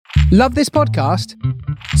Love this podcast?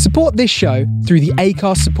 Support this show through the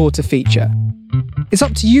Acast supporter feature. It's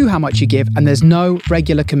up to you how much you give, and there's no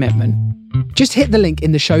regular commitment. Just hit the link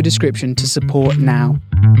in the show description to support now.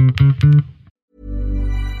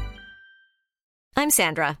 I'm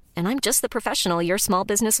Sandra, and I'm just the professional your small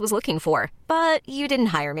business was looking for. But you didn't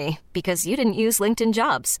hire me because you didn't use LinkedIn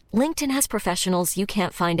Jobs. LinkedIn has professionals you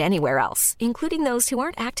can't find anywhere else, including those who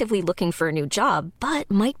aren't actively looking for a new job, but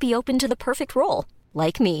might be open to the perfect role,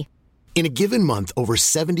 like me. In a given month, over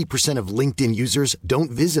 70% of LinkedIn users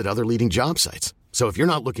don't visit other leading job sites. So if you're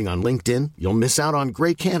not looking on LinkedIn, you'll miss out on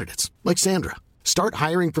great candidates like Sandra. Start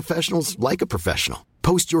hiring professionals like a professional.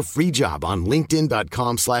 Post your free job on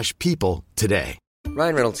linkedin.com/people today.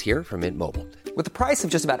 Ryan Reynolds here from Mint Mobile. With the price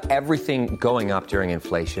of just about everything going up during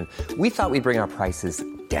inflation, we thought we'd bring our prices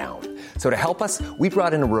down. So to help us, we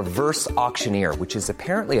brought in a reverse auctioneer, which is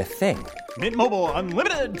apparently a thing. Mint Mobile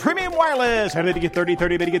Unlimited Premium Wireless. How to get 30,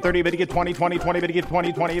 30, bit to get 30, bit to get 20, 20, 20, bit to get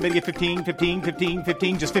 20, 20, bit to get 15, 15, 15,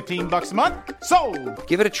 15, just $15 a month? Sold!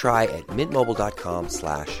 Give it a try at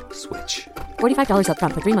mintmobile.com/switch. $45 up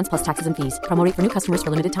front for 3 months plus taxes and fees. Promo rate for new customers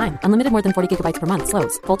for limited time. Unlimited more than 40 gigabytes per month.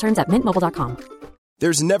 Slows full terms at mintmobile.com.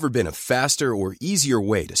 There's never been a faster or easier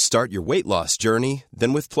way to start your weight loss journey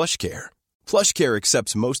than with PlushCare. PlushCare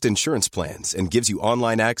accepts most insurance plans and gives you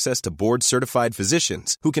online access to board-certified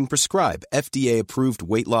physicians who can prescribe FDA-approved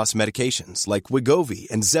weight loss medications like Wegovy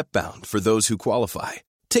and Zepbound for those who qualify.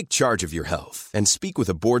 Take charge of your health and speak with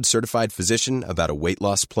a board-certified physician about a weight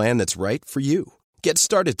loss plan that's right for you. Get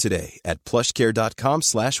started today at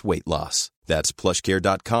plushcare.com/weight loss. That's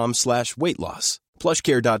plushcare.com/weight loss.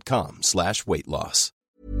 plushcare.com/weight loss.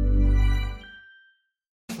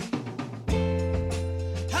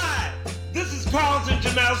 Hi, this is Carlton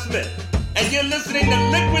Jamel Smith, and you're listening to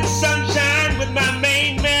Liquid Sunshine with my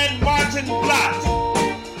main man, Maarten Vlot.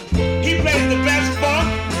 He plays the best funk,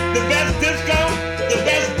 the best disco, the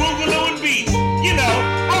best boogaloo and beats. You know,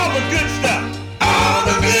 all the good stuff. All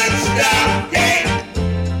the good stuff, yeah.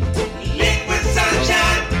 Liquid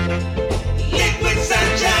Sunshine, Liquid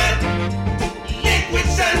Sunshine, Liquid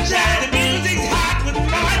Sunshine. The music's hot with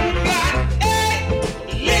Maarten Vlot. Hey,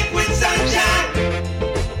 Liquid Sunshine,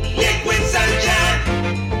 Liquid Sunshine,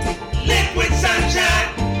 Liquid Sunshine.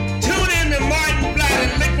 Tune in to Maarten Vlot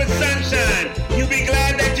and Liquid Sunshine. You'll be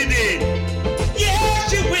glad that you did.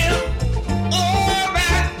 Yes, you will. All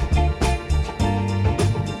right.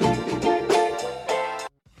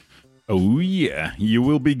 Oh yeah, you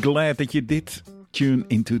will be glad that you did. Tune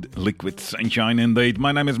into the Liquid Sunshine indeed.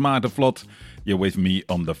 My name is Maarten Vlot. You're with me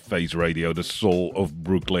on the Face Radio, the soul of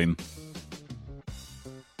Brooklyn.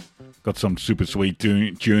 Got some super sweet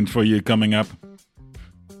tunes for you coming up.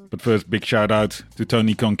 But first, big shout out to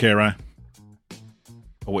Tony Conquera.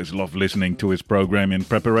 Always love listening to his program in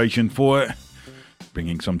preparation for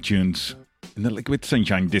bringing some tunes in the Liquid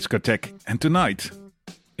Sunshine discotheque. And tonight,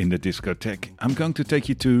 in the discotheque, I'm going to take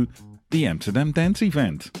you to the Amsterdam Dance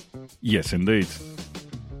Event. Yes, indeed.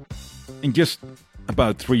 In just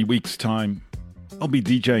about 3 weeks' time, I'll be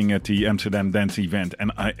DJing at the Amsterdam Dance Event,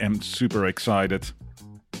 and I am super excited.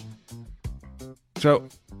 So,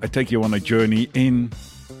 I take you on a journey in,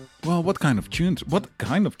 well, what kind of tunes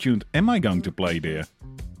am I going to play there?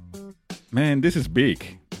 Man, this is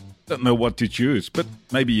big. Don't know what to choose, but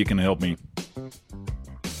maybe you can help me.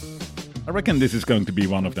 I reckon this is going to be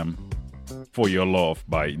one of them. For Your Love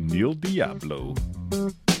by Neil Diablo.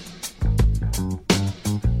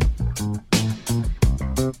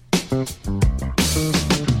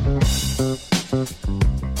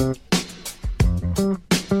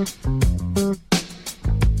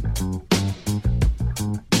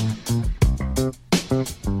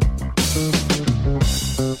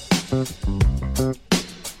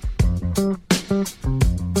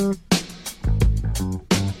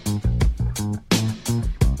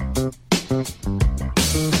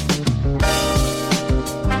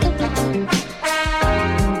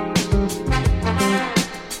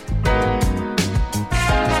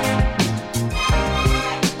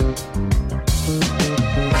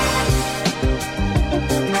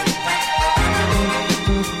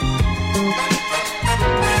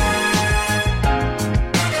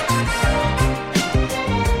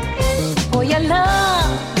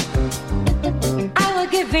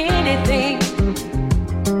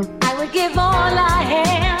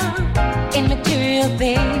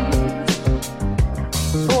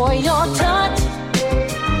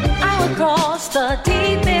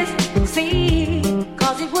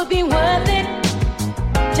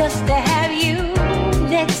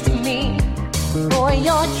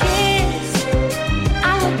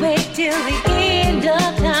 Till the end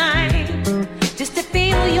of time, just to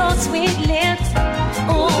feel your sweet lips.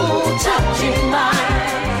 Oh.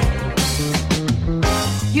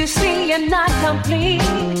 you're not complete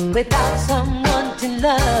without someone to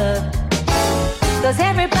love. 'Cause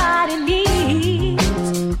everybody needs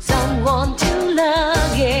someone to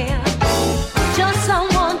love, yeah. Just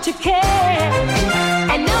someone to care,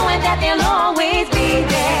 and knowing that they'll always be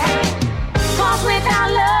there. 'Cause without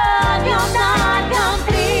love, you're not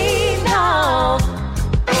complete, no.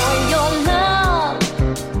 For your love,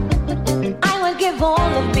 I will give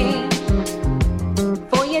all of me,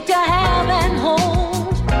 for you to have and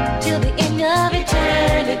hold till the end of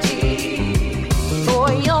eternity. For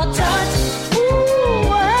your touch, ooh,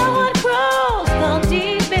 I would cross the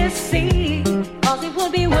deepest sea, 'cause it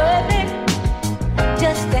would be worth it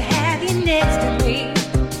just to have you next to me.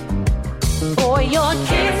 For your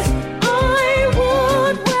kiss, I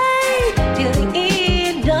would wait till the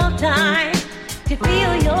end of time to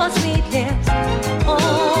feel your sweetness,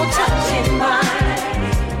 oh, touching mine.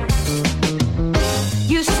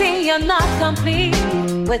 You say you're not complete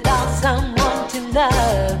without someone to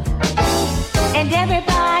love, and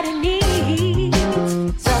everybody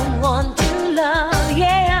needs someone to love,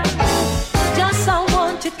 yeah. Just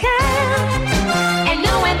someone to care, and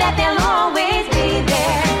knowing that they'll always be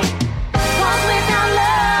there. 'Cause without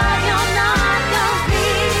love, you're not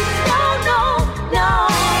complete. No, no, no,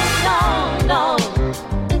 no, no.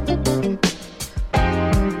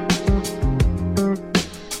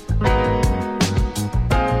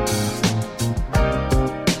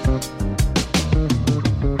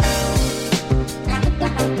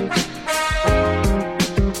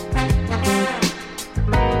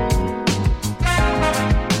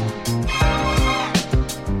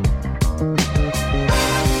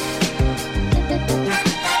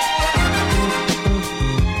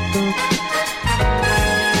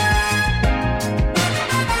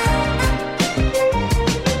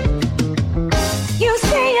 You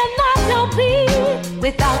say you're not complete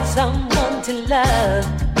without someone to love.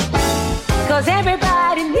 'Cause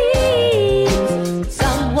everybody needs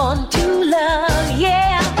someone to love,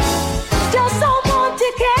 yeah. Just someone to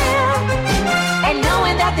care, and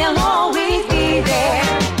knowing that they'll always be there.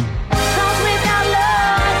 'Cause without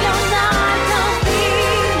love, you're not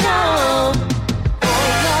complete, no. For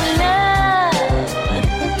your love,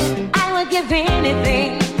 I would give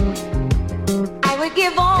anything. I would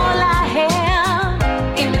give all I have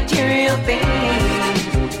in material things.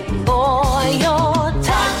 For your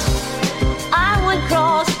touch, I would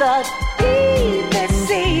cross the deepest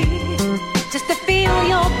sea just to feel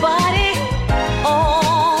your body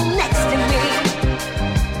all next to me.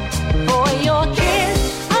 For your kiss,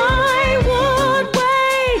 I would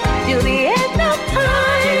wait till the end of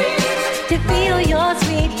time to feel your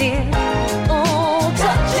sweet lips, oh,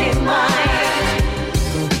 touching mine.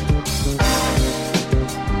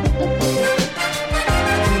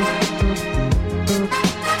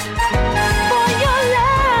 For your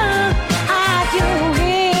love, I'd do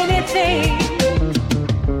anything.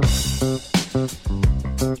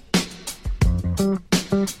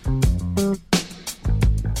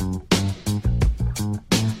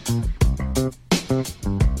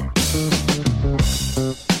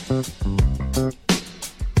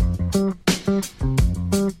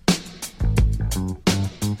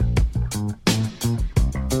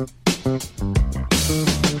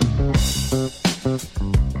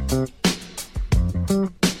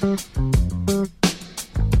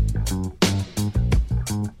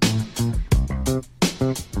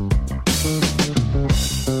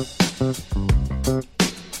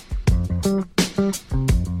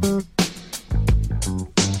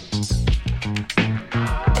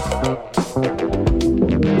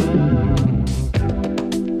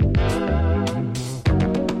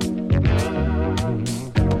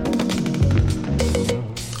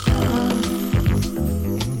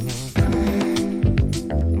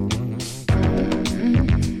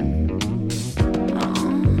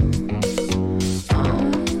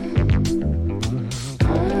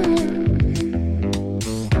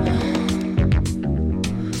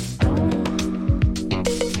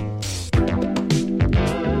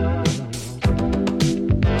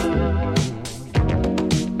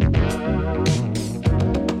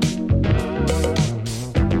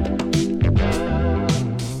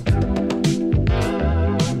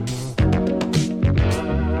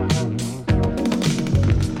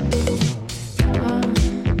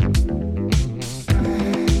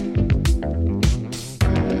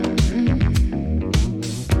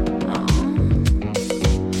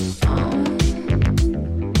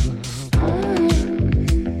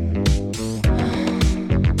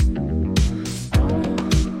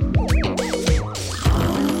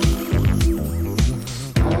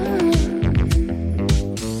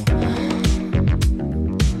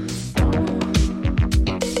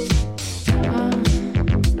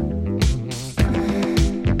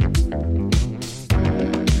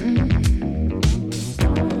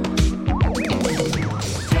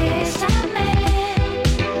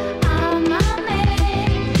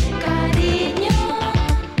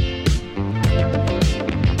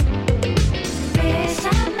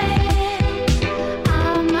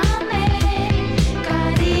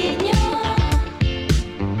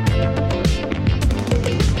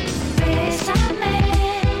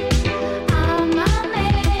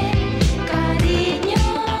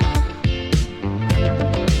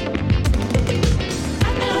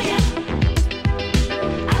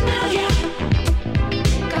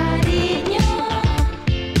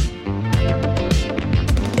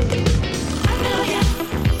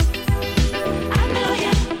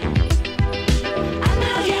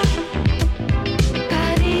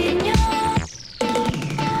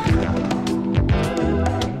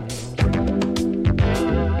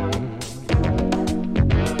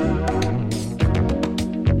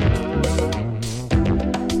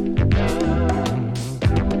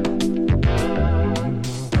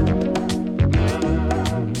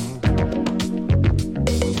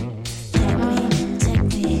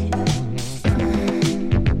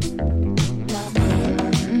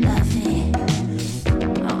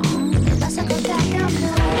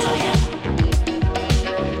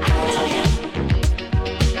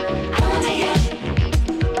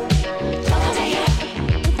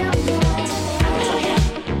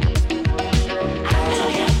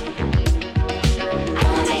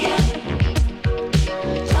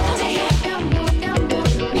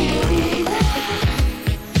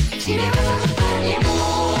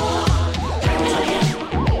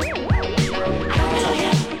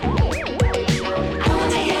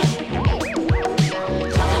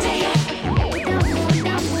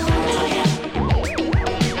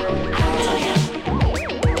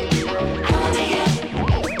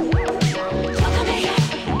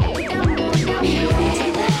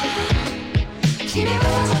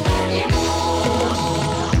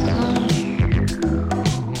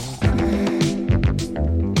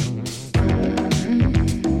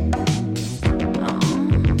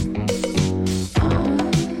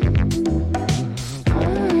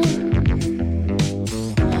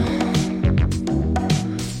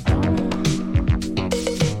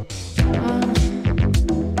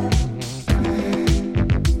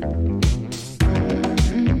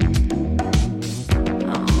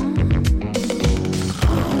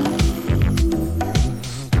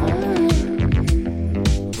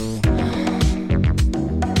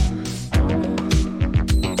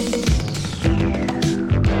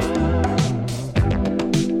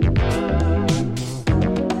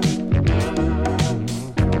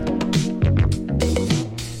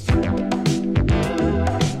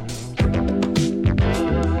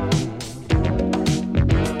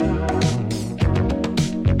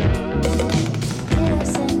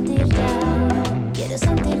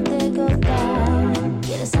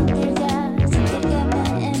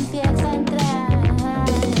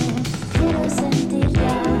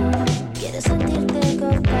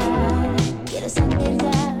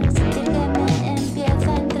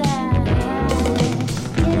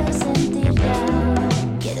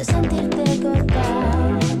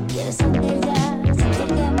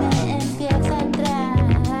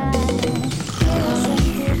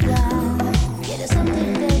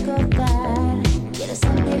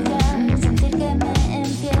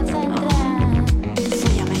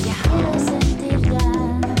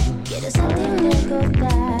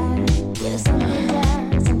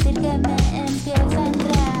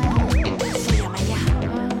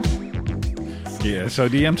 So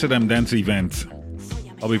the Amsterdam Dance Event.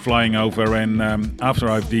 I'll be flying over, and after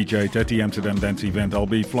I've DJ'd at the Amsterdam Dance Event, I'll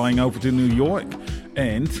be flying over to New York.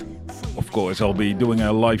 And, of course, I'll be doing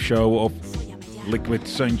a live show of Liquid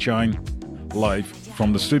Sunshine live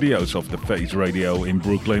from the studios of the Face Radio in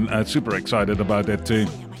Brooklyn. Super excited about that too.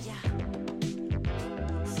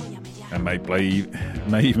 And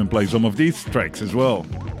may even play some of these tracks as well.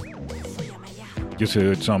 Just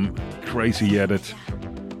heard some crazy edit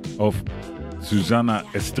of Susana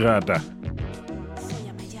Estrada.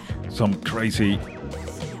 Some crazy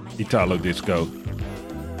Italo disco.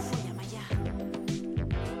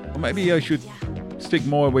 Or maybe I should stick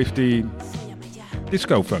more with the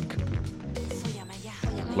disco funk.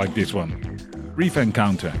 Like this one. Brief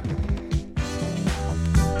Encounter.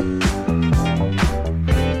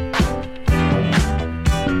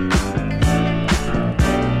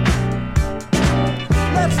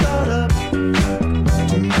 Let's start up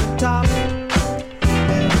to the top.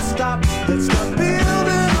 Never stop. Let's start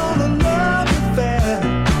building on a love affair.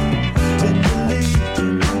 Tenderly,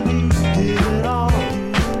 give it all.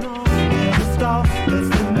 Never stop. Let's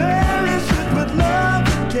nourish it with love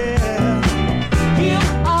and care. Give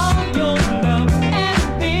all your love and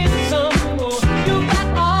then some more. You got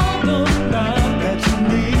all the love that you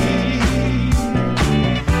need.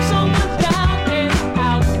 Someone's down and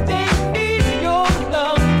out. They need your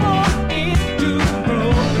love for it to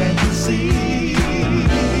grow. Can't you see?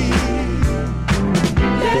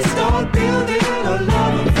 Let's start building a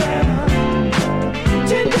love affair.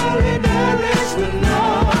 Tenderly nourished with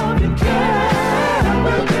love and care.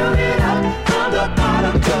 We'll build it up from the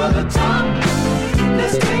bottom to the top.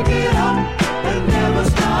 Let's take it up and never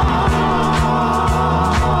stop.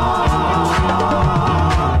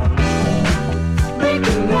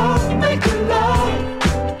 Making love, making love.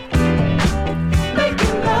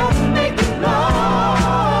 Making love, making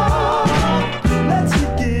love. Let's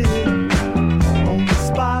begin on the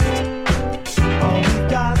spot. All we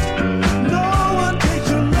got, no one takes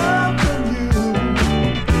your love from you.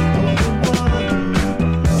 You're the one who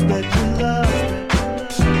spread your love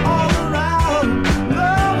all around.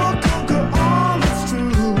 Love will conquer all that's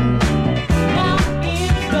true. Now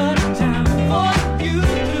is the time for you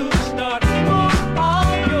to start. Pour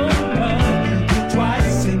all your love. You get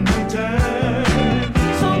twice in return.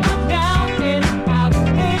 Someone down and out.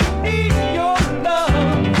 They need your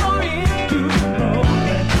love for it to grow.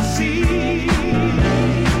 Can't you see?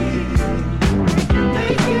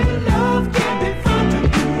 Making love can be fun to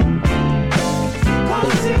do.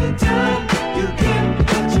 'Cause in time you get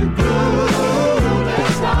what you grew.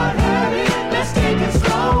 Let's not hurry, let's take it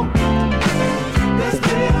slow. Let's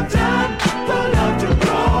give time for love to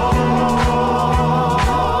grow.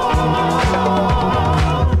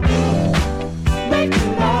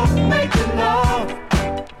 Making love, making love.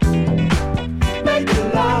 Making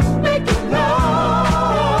love, making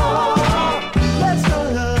love. Let's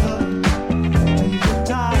start up to the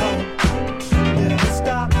top. Never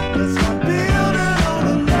stop. Let's start building on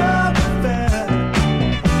a love affair.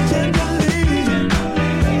 Tenderly,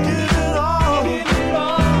 give it all.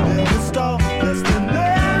 Never stop. Let's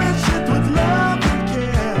nourish it with love and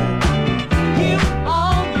care. Give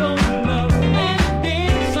all your love and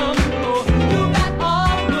then some more. You got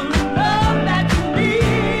all the love that you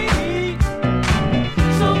need.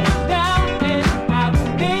 Someone's down and out.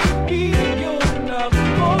 They need your love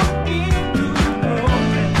for it to grow.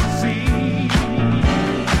 Can't you see?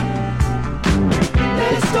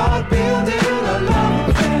 Let's start building a love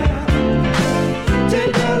affair.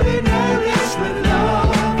 Tenderly nourished with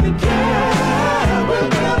love and care. We'll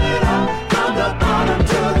build it up from the bottom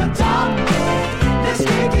to the top. Let's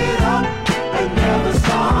take it up and never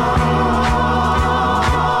stop.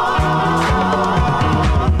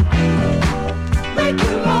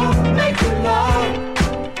 Making love, making love.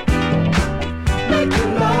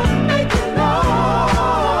 Making love, making love.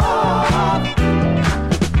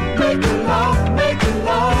 Making love, making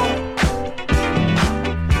love.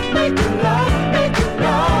 Making love, making love.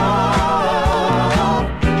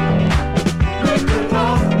 Making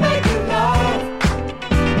love, making love.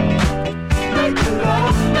 Making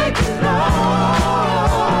love, making love.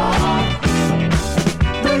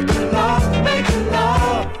 Making love, making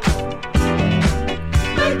love.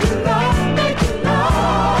 Making love, making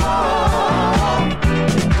love.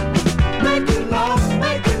 Making love,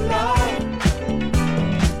 making love.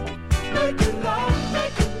 Making love,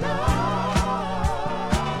 making love.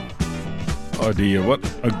 Oh dear, what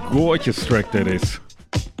a gorgeous track that is.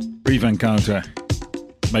 Brief Encounter.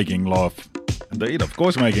 Making love. Indeed, of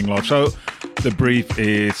course, making love. So, the brief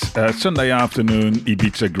is Sunday afternoon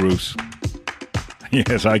Ibiza grooves.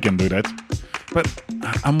 Yes, I can do that. But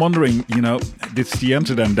I'm wondering, it's the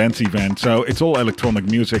Amsterdam Dance Event, so it's all electronic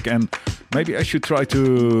music, and maybe I should try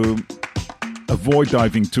to avoid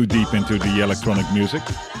diving too deep into the electronic music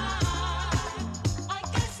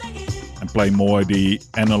and play more the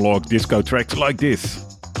analog disco tracks like this.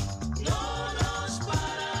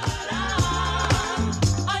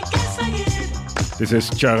 This is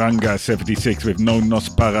Charanga 76 with No Nos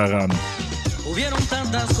Pararán. Hubieron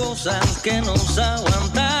tantas cosas que nos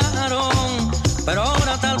aguantaron, pero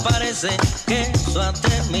ahora tal parece que eso ha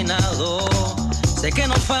terminado. Sé que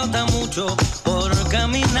nos falta mucho por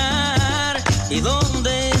caminar y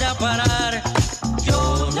dónde ir a parar,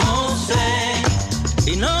 yo no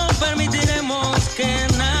sé. Y no permitiremos que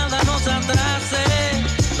nada nos atrase.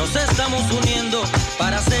 Nos estamos uniendo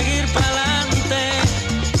para seguir pa'lante.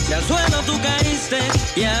 Si al suelo tú caíste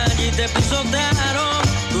y allí te pisotearon,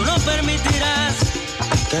 tú no permitirás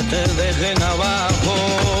que te dejen abajo.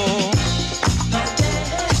 No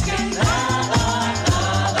dejes que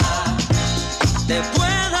nada te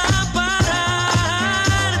pueda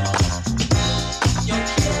parar. Yo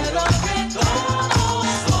quiero que todos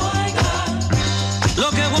oigan lo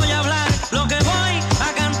que voy a hablar, lo que voy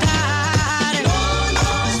a cantar. No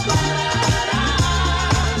nos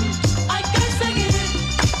pararán, hay que seguir.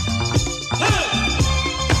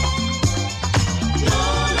 No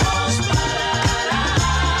nos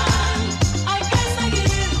pararán, hay que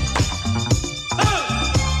seguir.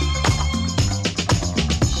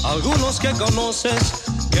 Algunos que conoces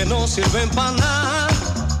que no sirven para nada.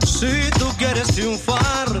 Si tú quieres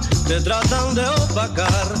triunfar, te tratan de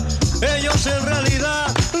opacar. Ellos en realidad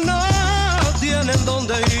no tienen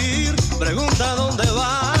dónde ir. Pregunta dónde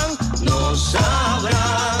van, no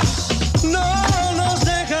sabrás. No nos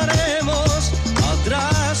dejaremos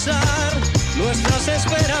atrasar nuestras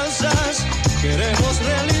esperanzas. Queremos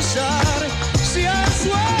realizar. Si al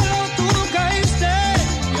suelo tú caíste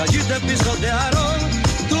y allí te pisotearon,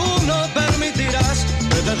 tú no permitirás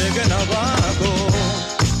que te dejen abajo.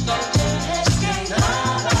 No dejes que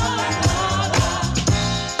nada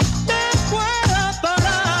Te pueda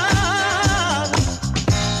parar.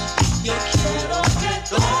 Yo quiero que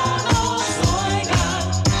todos oigan.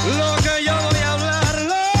 Lo que yo voy a hablar,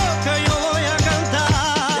 lo que yo voy a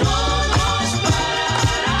cantar. No nos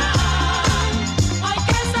pararán, hay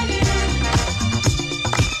que seguir.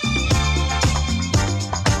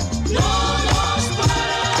 No nos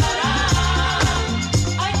pararán,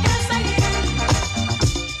 hay que seguir.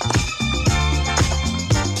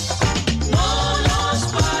 No nos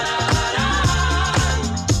pararán,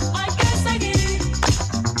 hay que seguir.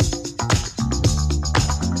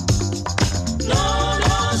 No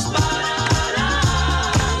nos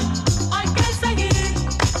pararán, hay que seguir.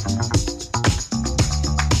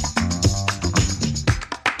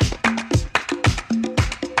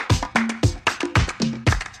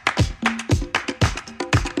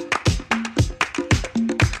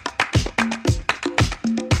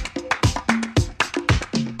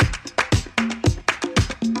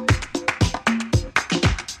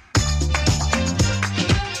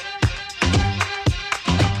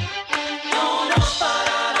 No nos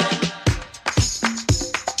pararán,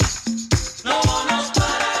 no nos pararán, no nos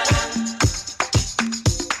pararán,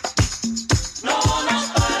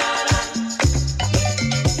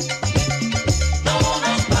 no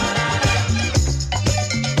nos pararán,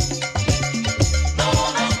 no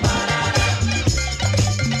nos pararán,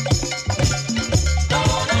 no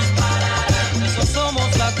nos pararán. Esos somos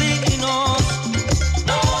latinos.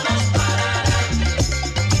 No nos pararán,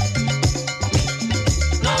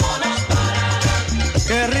 no nos pararán,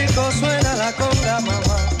 Qué rico suena la conga,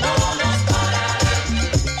 mamá. no nos pararán,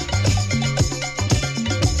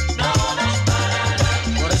 no nos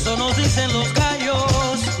pararán, Por eso nos dicen los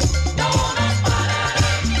gallos. no nos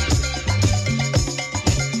pararán,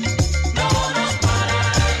 no nos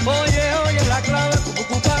pararán, Oye, oye la clave.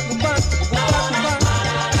 Cupucupá, cupá, cupucupá, cupá.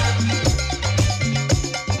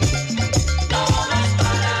 no nos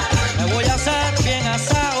pararán, Me voy a hacer bien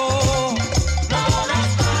asado. no nos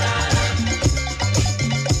pararán,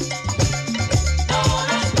 no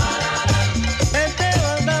nos pararán, Este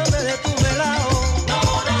bandame de tu velao. no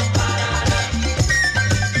nos pararán,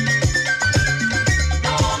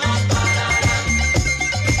 no nos pararán,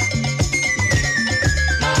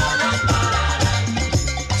 no nos pararán,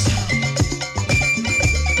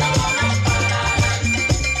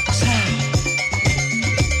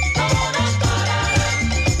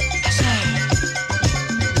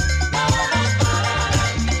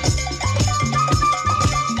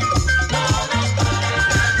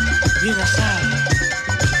 Bien asado.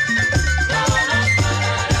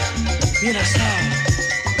 Bien asado.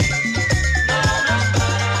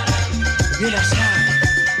 Bien asado.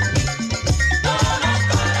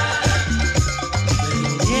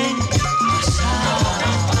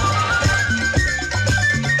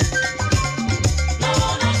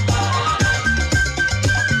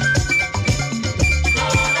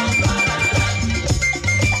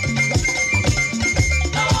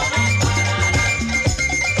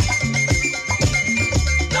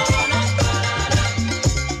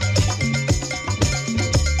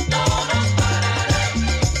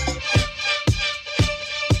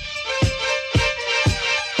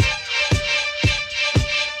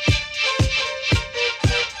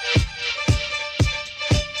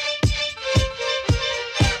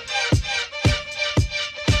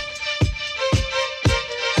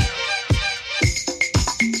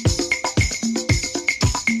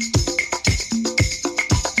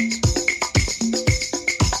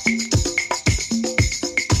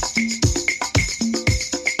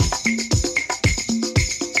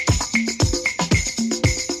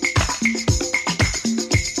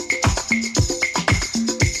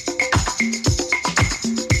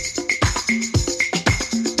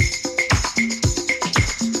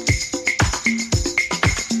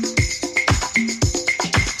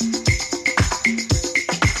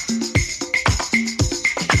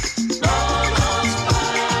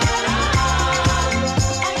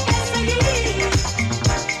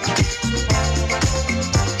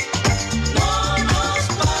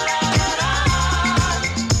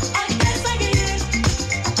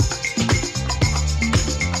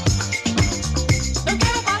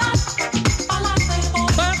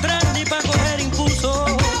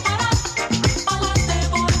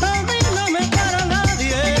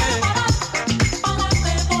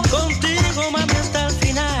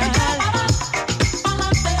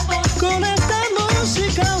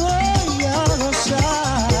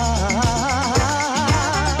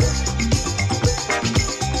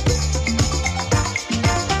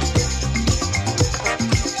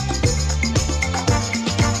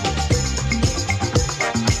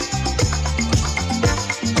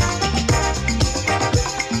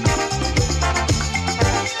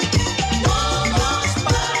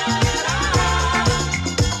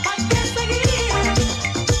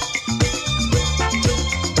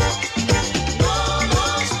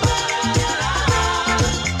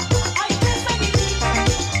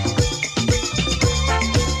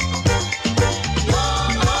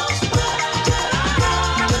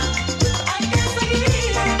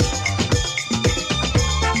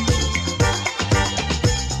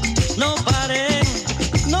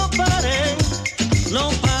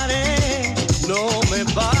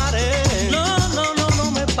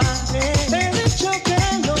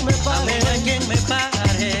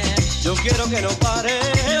 que no pare.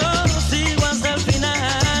 Yo sigo hasta el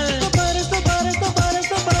final. No pares, no pares, no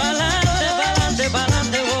pares, no pares. Pa'lante, pa'lante,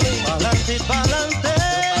 pa'lante voy. Pa'lante, pa'lante.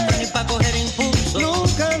 No pa' ni pa' coger impulso.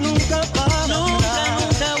 Nunca, nunca para. Nunca,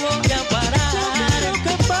 nunca voy a parar. Yo quiero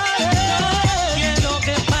que pare. Yo quiero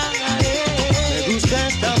que pare. Me gusta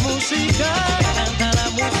esta música. Me encanta la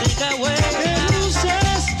música buena. Me gusta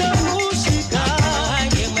esta música. No hay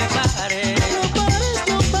quien me pare. No pares,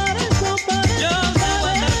 no pares, no pares. Yo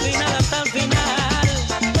sigo hasta el final,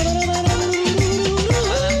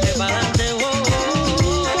 Pa'lante, pa'lante voy.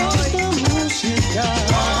 Esta música.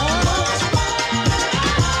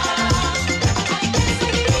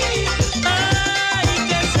 Hay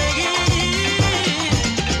que seguir.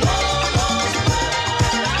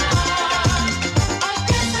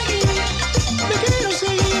 Me quiero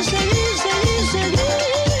seguir, seguir, seguir, seguir.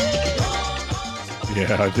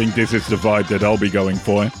 Yeah, I think this is the vibe that I'll be going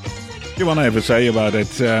for. If you want to have a say about it,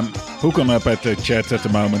 hook on up at the chat at the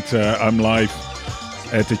moment. I'm live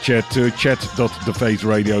at the chat too,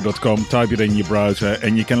 chat.thefaceradio.com. Type it in your browser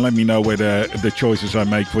and you can let me know whether the choices I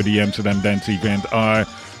make for the Amsterdam Dance event are,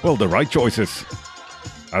 well, the right choices.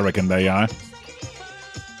 I reckon they are.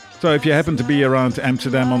 So if you happen to be around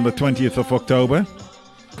Amsterdam on the 20th of October,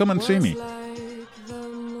 come and see me.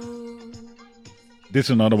 This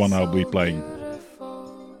is another one I'll be playing.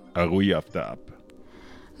 Arui Aftab.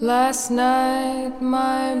 Last night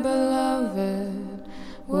my beloved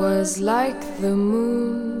was like the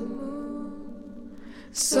moon,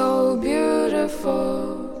 so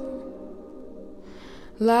beautiful.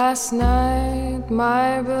 Last night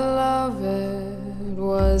my beloved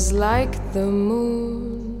was like the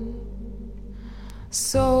moon,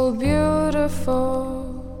 so beautiful.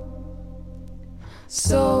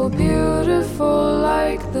 So beautiful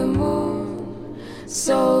like the moon,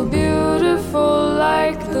 so beautiful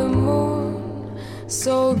like the moon,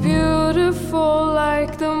 so beautiful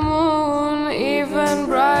like the moon, even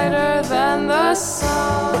brighter than the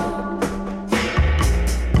sun.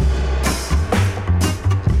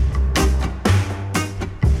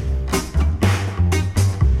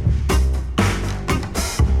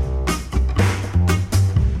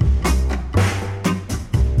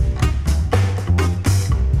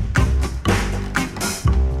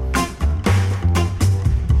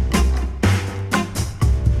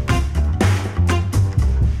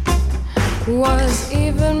 Was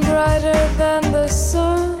even brighter than the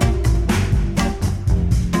sun,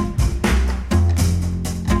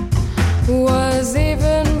 was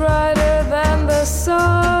even brighter than the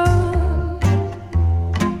sun,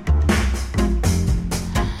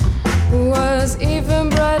 was even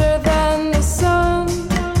brighter than the sun.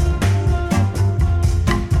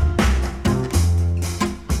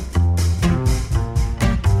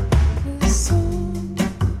 The sun.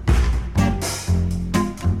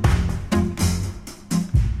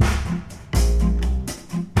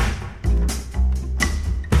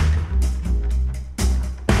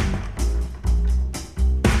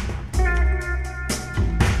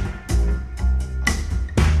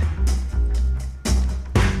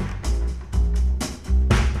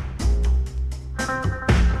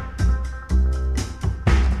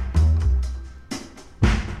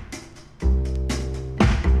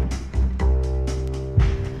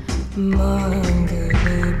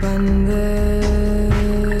 मांगले बंदे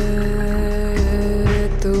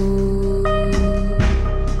तू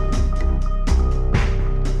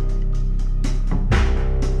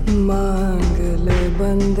मांगले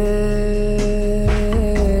बंदे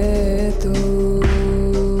तू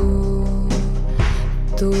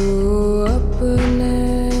तू अपने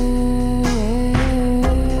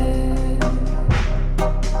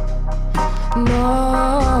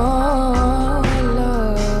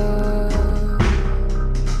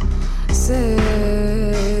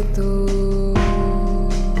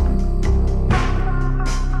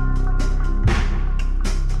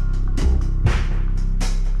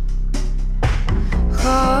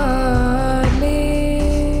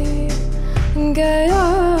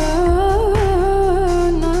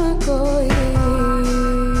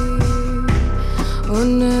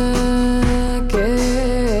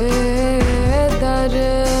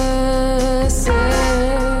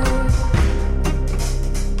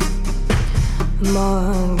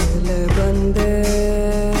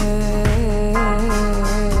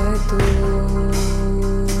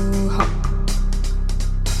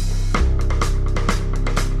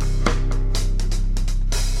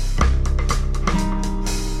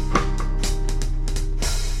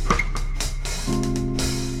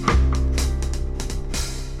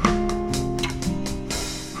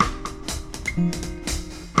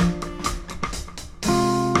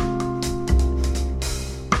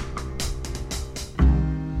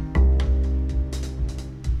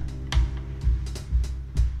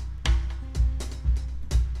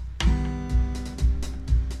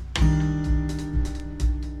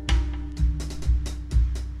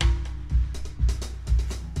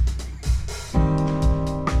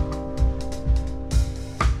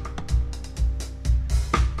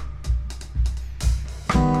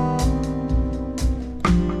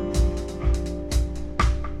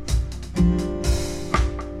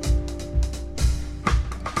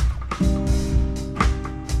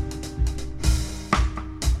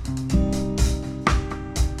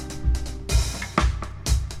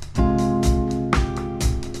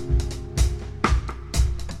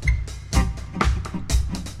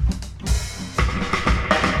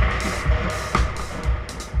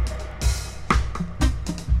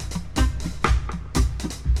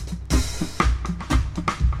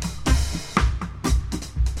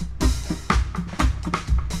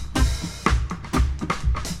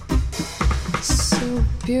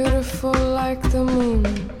beautiful like the moon,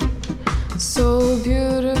 so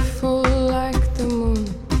beautiful like the moon,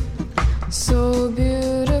 so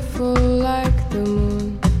beautiful like the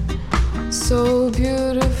moon, so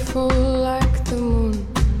beautiful like the moon,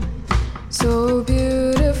 so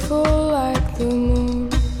beautiful like the moon,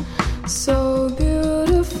 so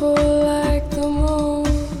beautiful like the moon,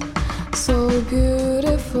 so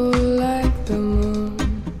beautiful like the moon,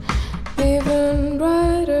 even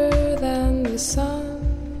brighter than the sun,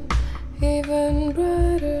 even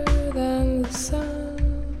brighter than the sun.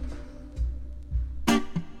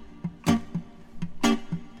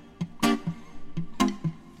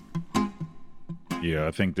 Yeah,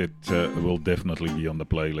 I think that will definitely be on the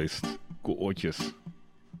playlist. Gorgeous.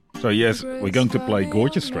 So yes, we're going to play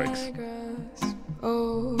gorgeous tracks.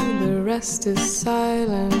 Oh, the rest is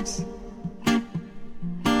silence.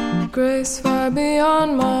 Grace far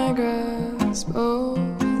beyond my grasp. Oh,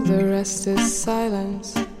 the rest is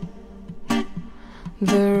silence.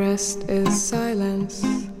 The rest is silence.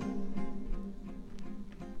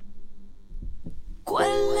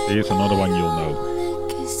 Here's another one you'll know.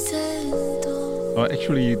 Oh,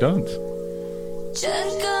 actually you don't.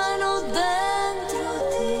 Cercano dentro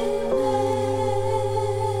di me,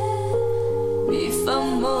 mi fa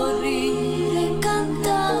morire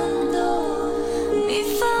cantando, mi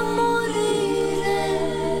fa morire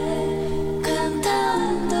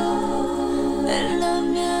cantando, è la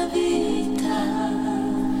mia vita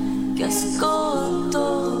che ascolto,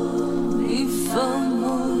 mi fa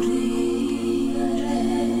morire,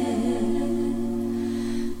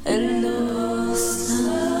 e lo sa.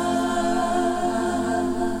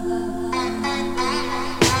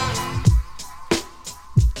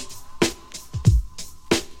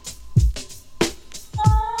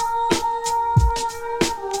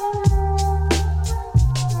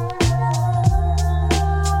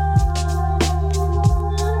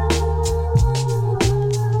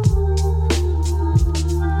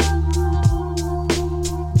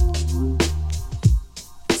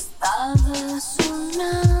 Stava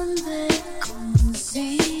suonando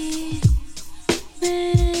così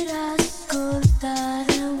per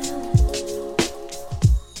ascoltare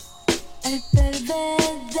e per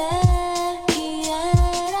vedere chi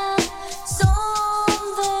era, son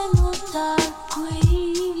venuta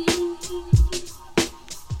qui.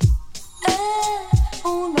 È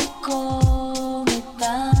uno come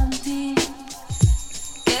tanti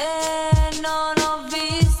che non ho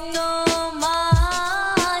visto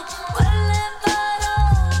mai, quelle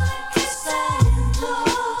parole che sento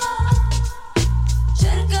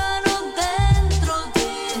cercano dentro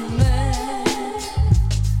di me,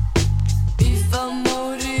 mi fa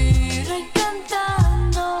morire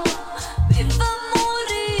cantando, mi fa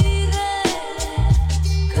morire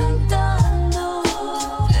cantando,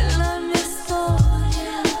 è la mia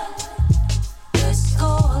storia che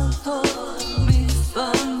ascolto, mi fa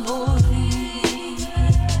morire,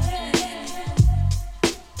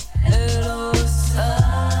 e lo sa.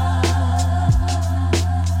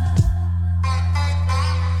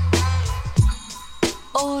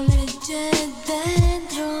 Ho legge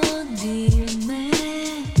dentro di me,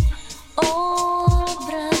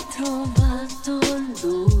 avrà trovato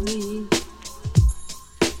lui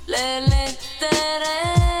le lettere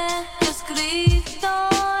che ho scritto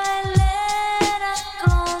e le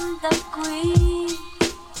racconta qui.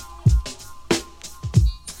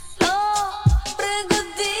 Lo prego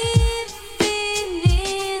di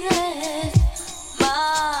finire, ma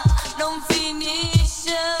non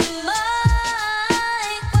finisce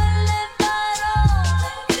mai, quelle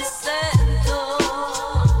parole che sento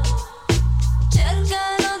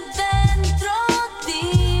cercano dentro di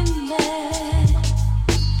me,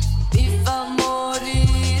 mi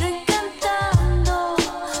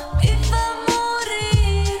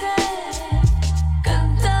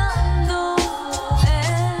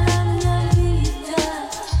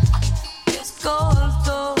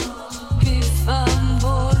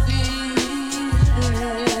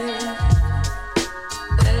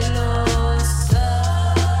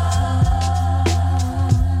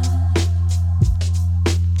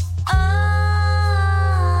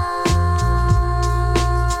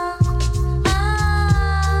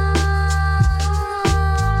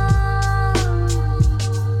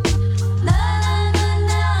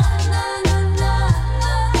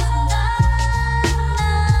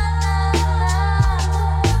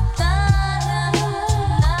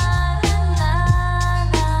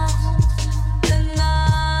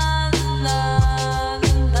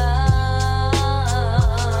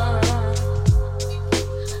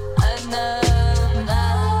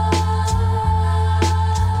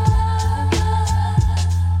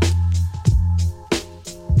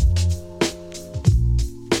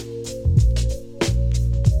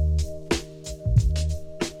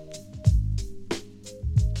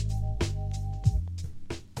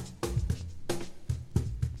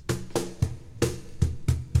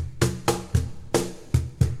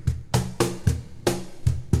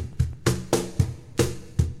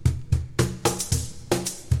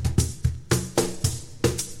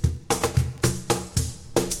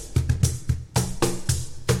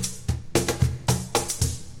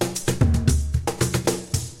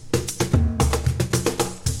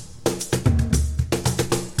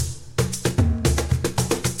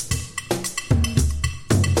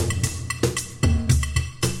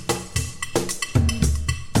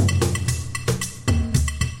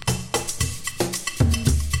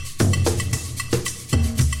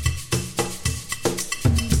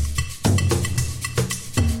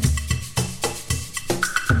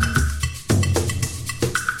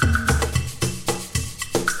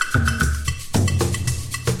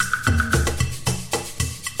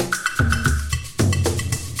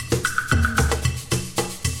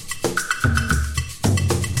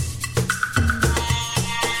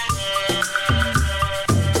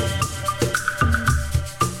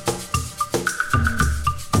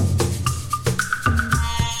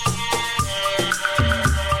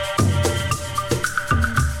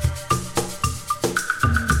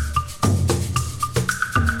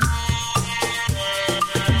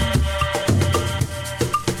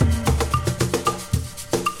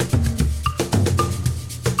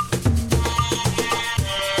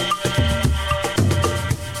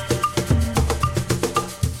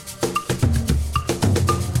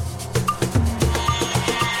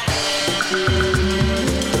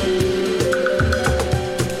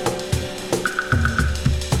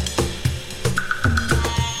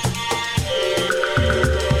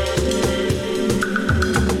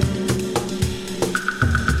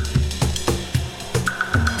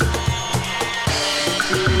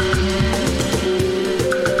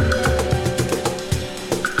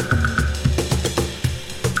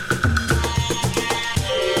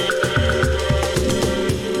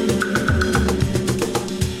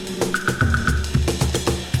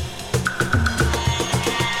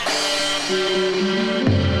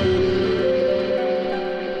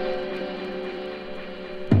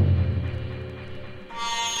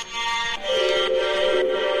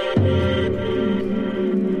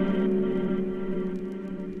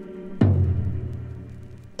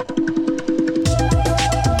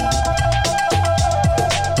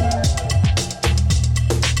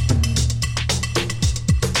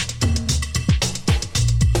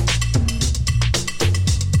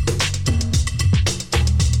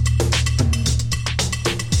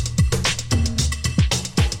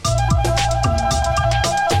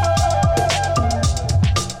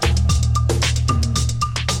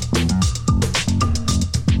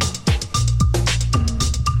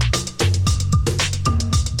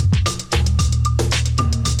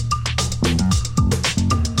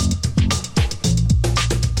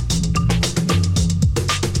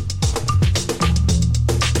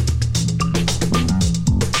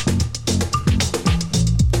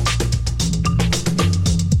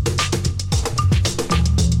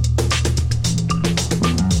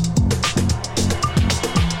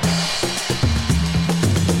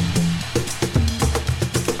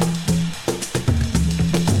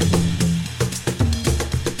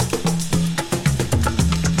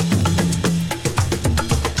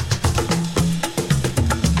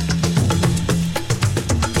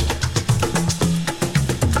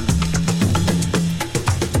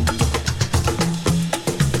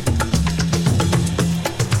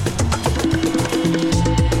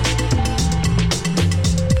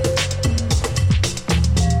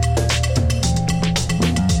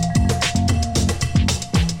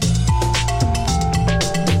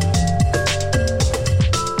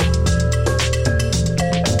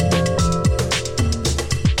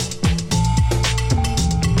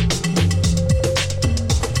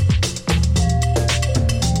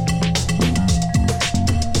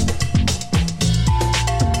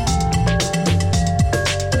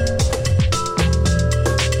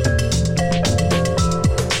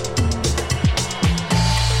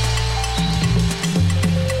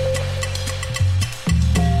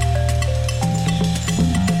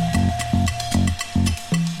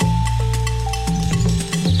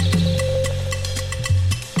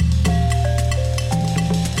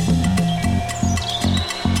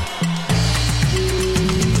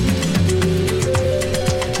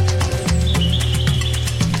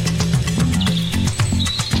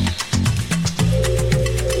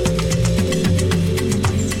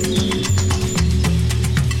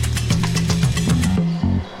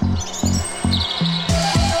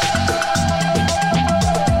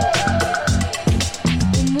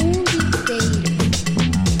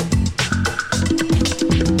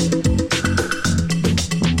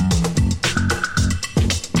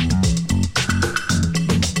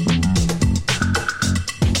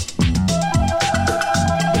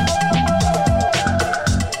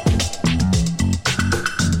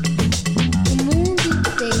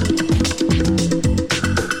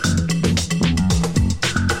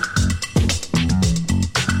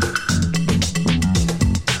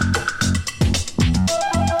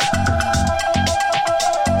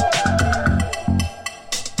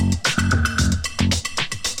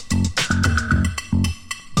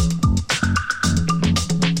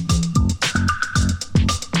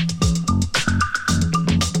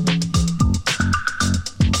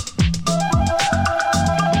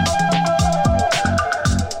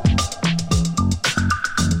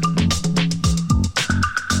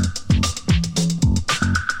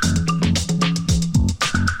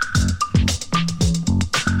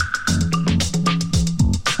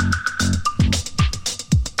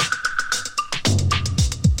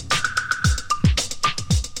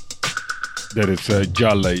That is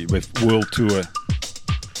Jale with World Tour.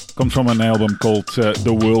 Comes from an album called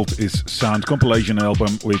The World is Sound, compilation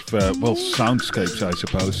album with, soundscapes, I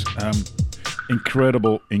suppose.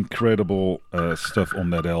 Incredible stuff on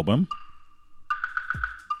that album.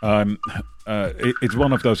 It's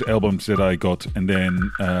one of those albums that I got and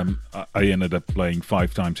then I ended up playing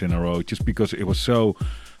 5 times in a row just because it was so...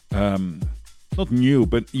 not new,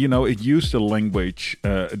 but it used a language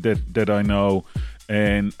that I know,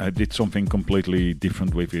 and I did something completely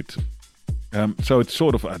different with it. So it's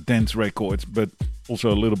sort of a dance record, but also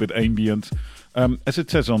a little bit ambient. As it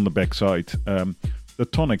says on the backside, the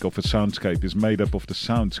tonic of a soundscape is made up of the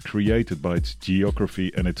sounds created by its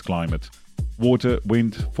geography and its climate. Water,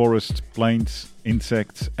 wind, forest, plains,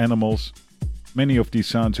 insects, animals. Many of these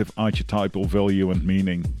sounds have archetypal value and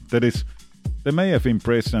meaning. That is, they may have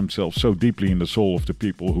impressed themselves so deeply in the soul of the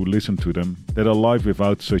people who listen to them that a life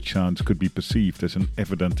without such sounds could be perceived as an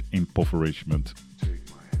evident impoverishment.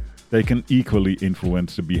 They can equally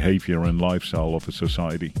influence the behavior and lifestyle of a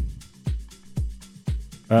society.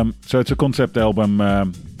 So it's a concept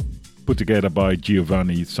album put together by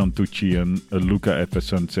Giovanni Santucci and Luca at the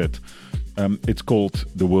Sunset. It's called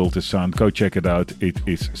The World is Sound. Go check it out. It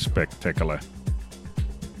is spectacular.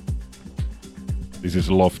 This is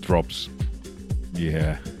Love Drops.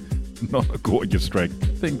 Yeah, not a gorgeous track. I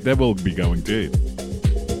think they will be going to it.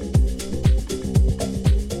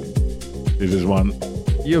 This is one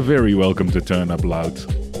you're very welcome to turn up loud.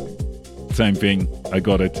 Same thing, I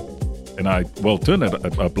got it. And I turned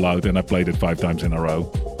it up loud and I played it 5 times in a row.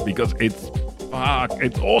 Because it's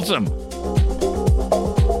awesome.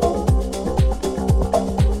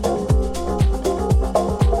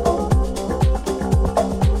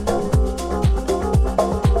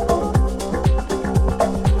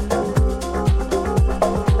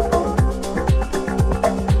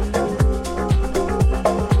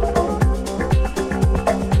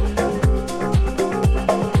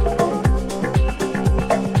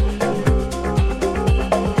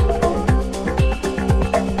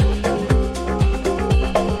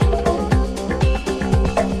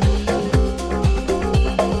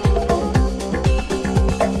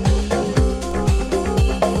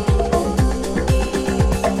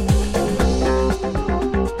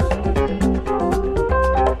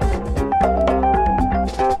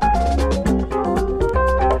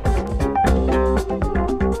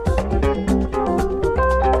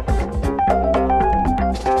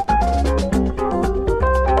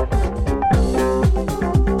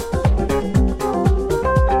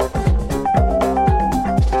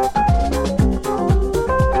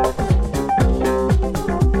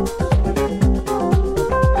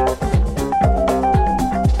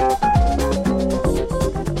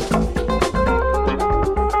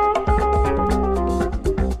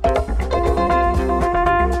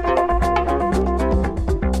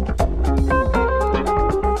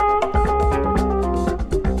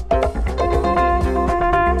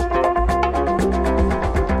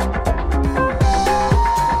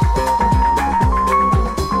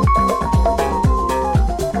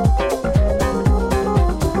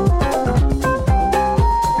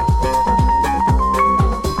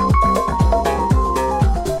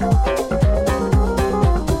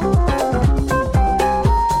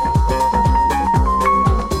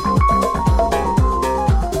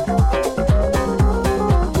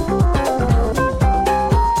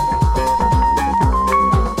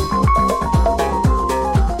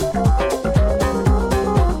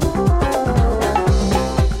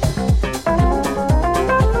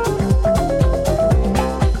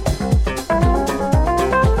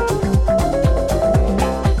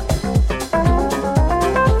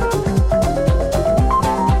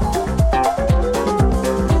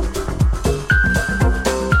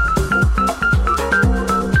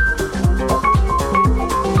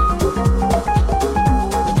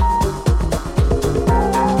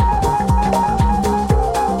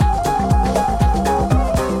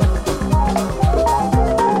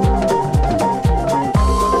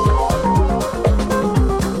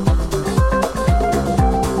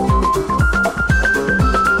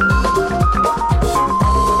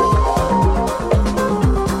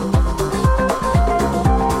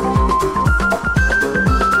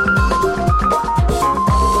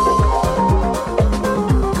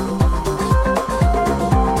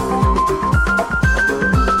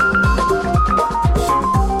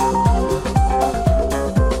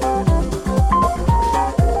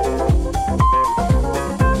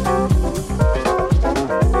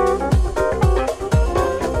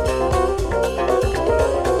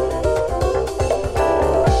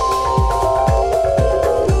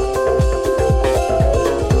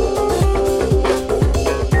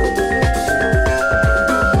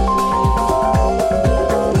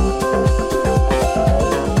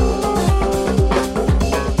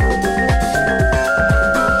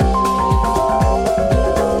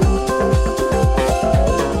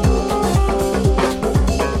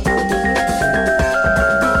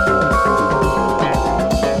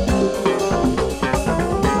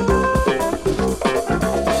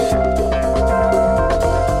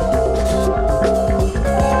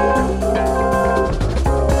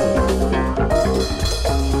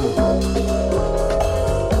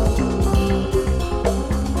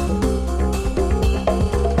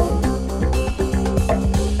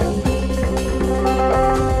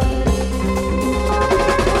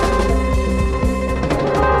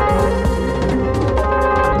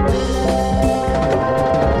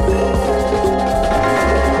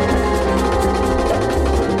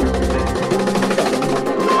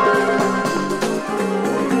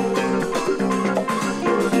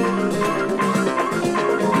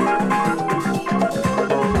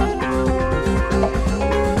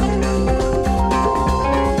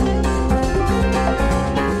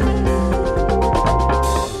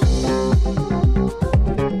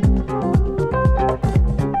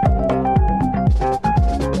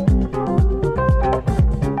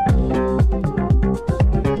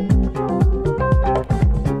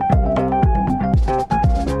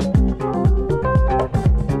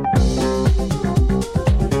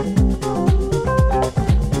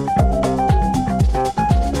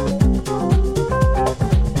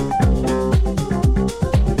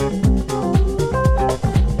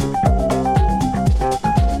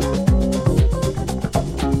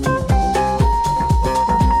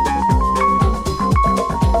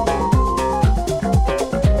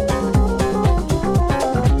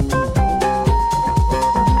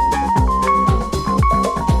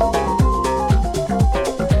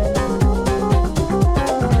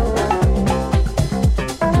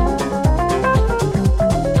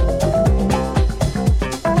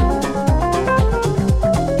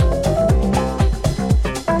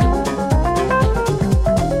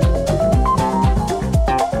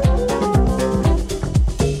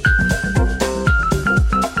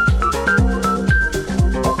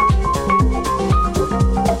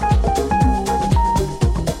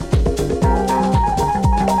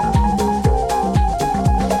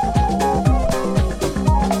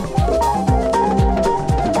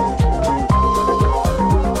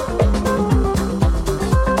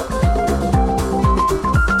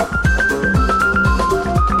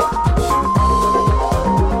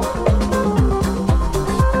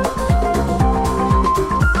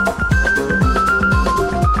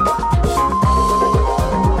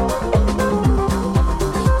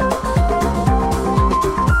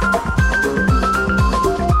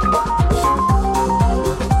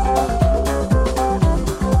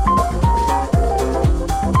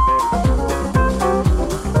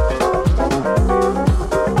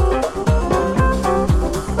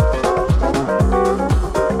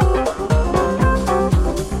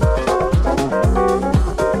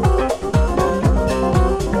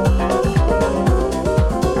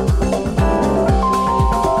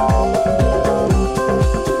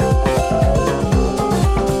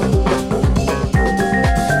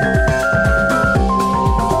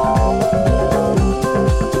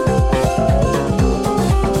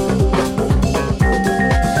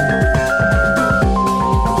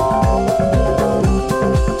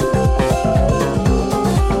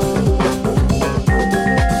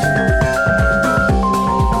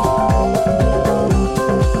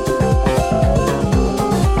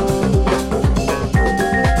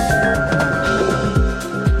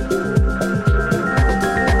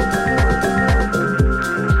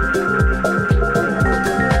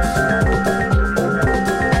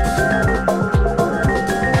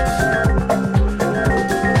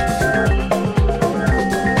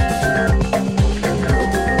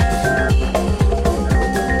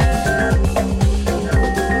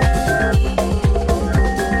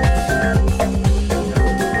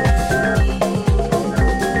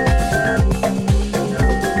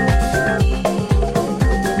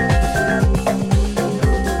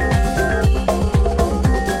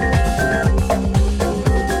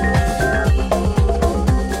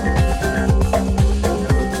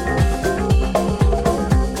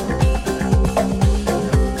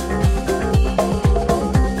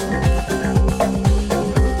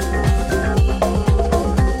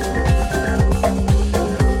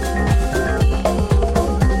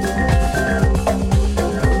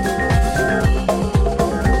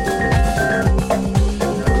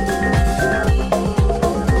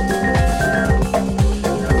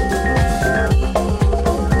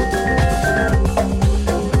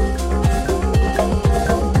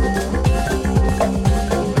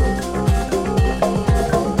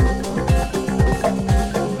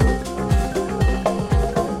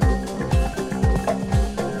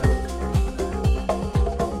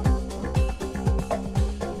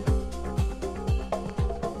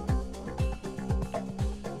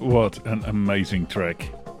 What an amazing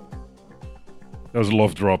track. Those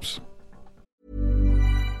love drops.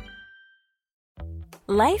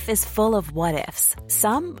 Life is full of what-ifs.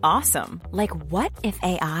 Some awesome, like what if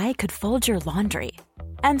AI could fold your laundry?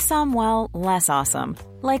 And some, well, less awesome,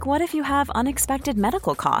 like what if you have unexpected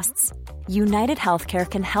medical costs? United Healthcare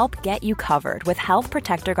can help get you covered with Health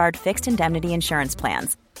Protector Guard fixed indemnity insurance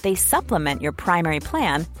plans. They supplement your primary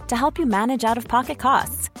plan to help you manage out-of-pocket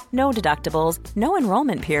costs. No deductibles, no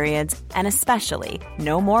enrollment periods, and especially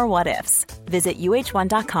no more what-ifs. Visit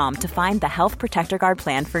uh1.com to find the Health Protector Guard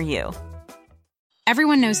plan for you.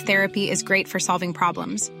 Everyone knows therapy is great for solving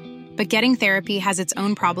problems, but getting therapy has its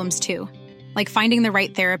own problems too, like finding the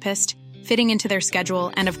right therapist, fitting into their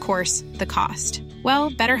schedule, and of course, the cost. Well,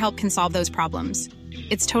 BetterHelp can solve those problems.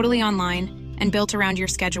 It's totally online and built around your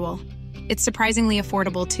schedule. It's surprisingly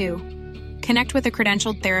affordable too. Connect with a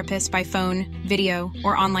credentialed therapist by phone, video,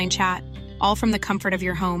 or online chat, all from the comfort of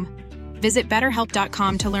your home. Visit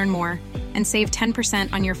BetterHelp.com to learn more and save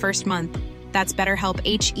 10% on your first month. That's BetterHelp,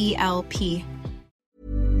 H-E-L-P.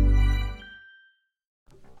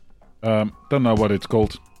 Don't know what it's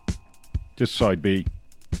called. Just side B.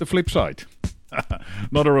 The flip side.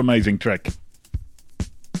 Another amazing track.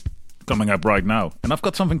 Coming up right now. And I've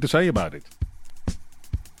got something to say about it.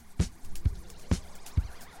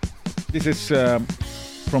 This is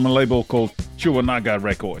from a label called Chuanaga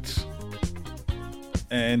Records.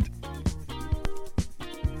 And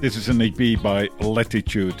this is an EP by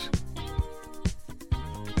Latitude.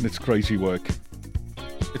 And it's crazy work.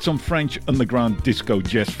 It's some French underground disco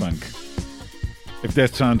jazz funk. If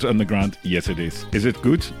that sounds underground, yes it is. Is it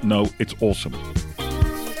good? No, it's awesome.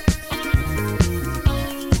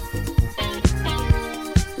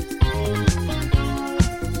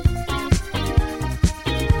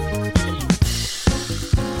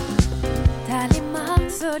 T'as les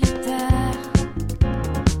marques solitaires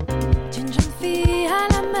d'une jeune fille à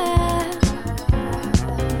la mer,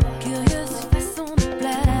 curieuse façon de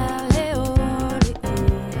plaire, Léo,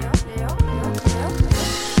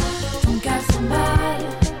 ton cœur s'emballe,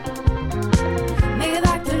 mes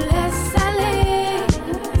vagues te laissent aller,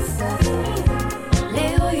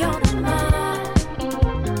 Léo y'en a marre,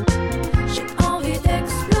 j'ai envie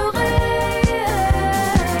d'explorer.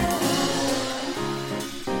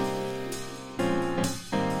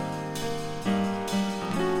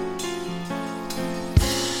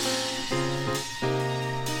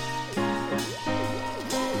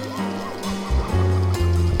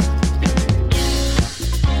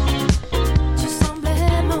 Tu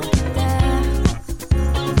semblais mon critère,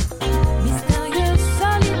 mystérieux,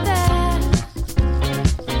 solitaire,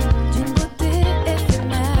 d'une beauté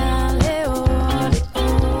éphémère, Léo,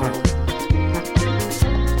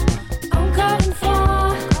 encore une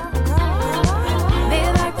fois, mes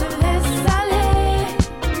vagues te laissent aller,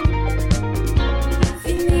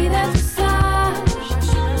 fini d'être sage,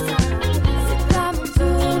 c'est pas mon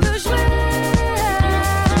tour de jouer.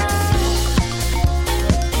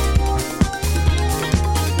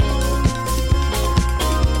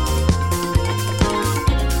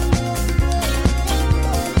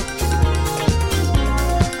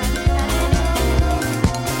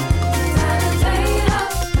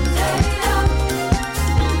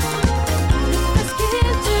 Parce qu'il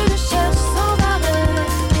tu le cherches sans arrêt.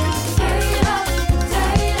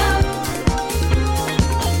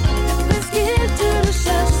 Parce qu'il tu le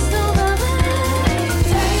cherches sans arrêt.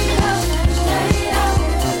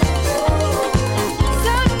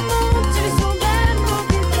 Seulement tu semblais mon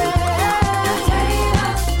critère. Respire,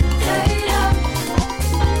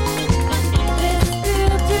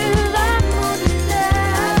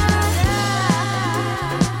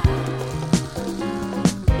 tu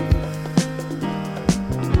vas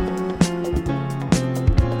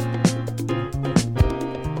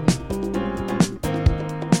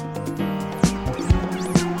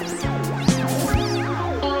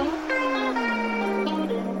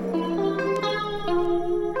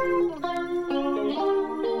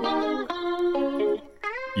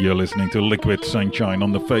You're listening to Liquid Sunshine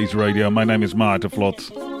on the Face Radio. My name is Maarten Vlot.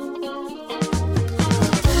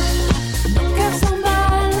 Nos cœurs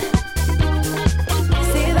s'emballent,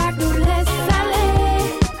 ces vagues nous laissent aller.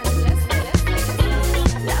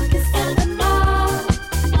 Là que c'est de mort,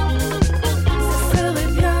 ça serait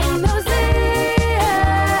bien d'oser.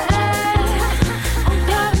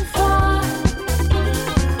 Encore une fois,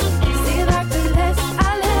 ces vagues te laissent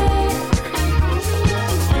aller.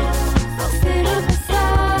 Forcer le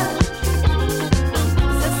passage,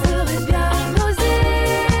 ça serait bien d'oser.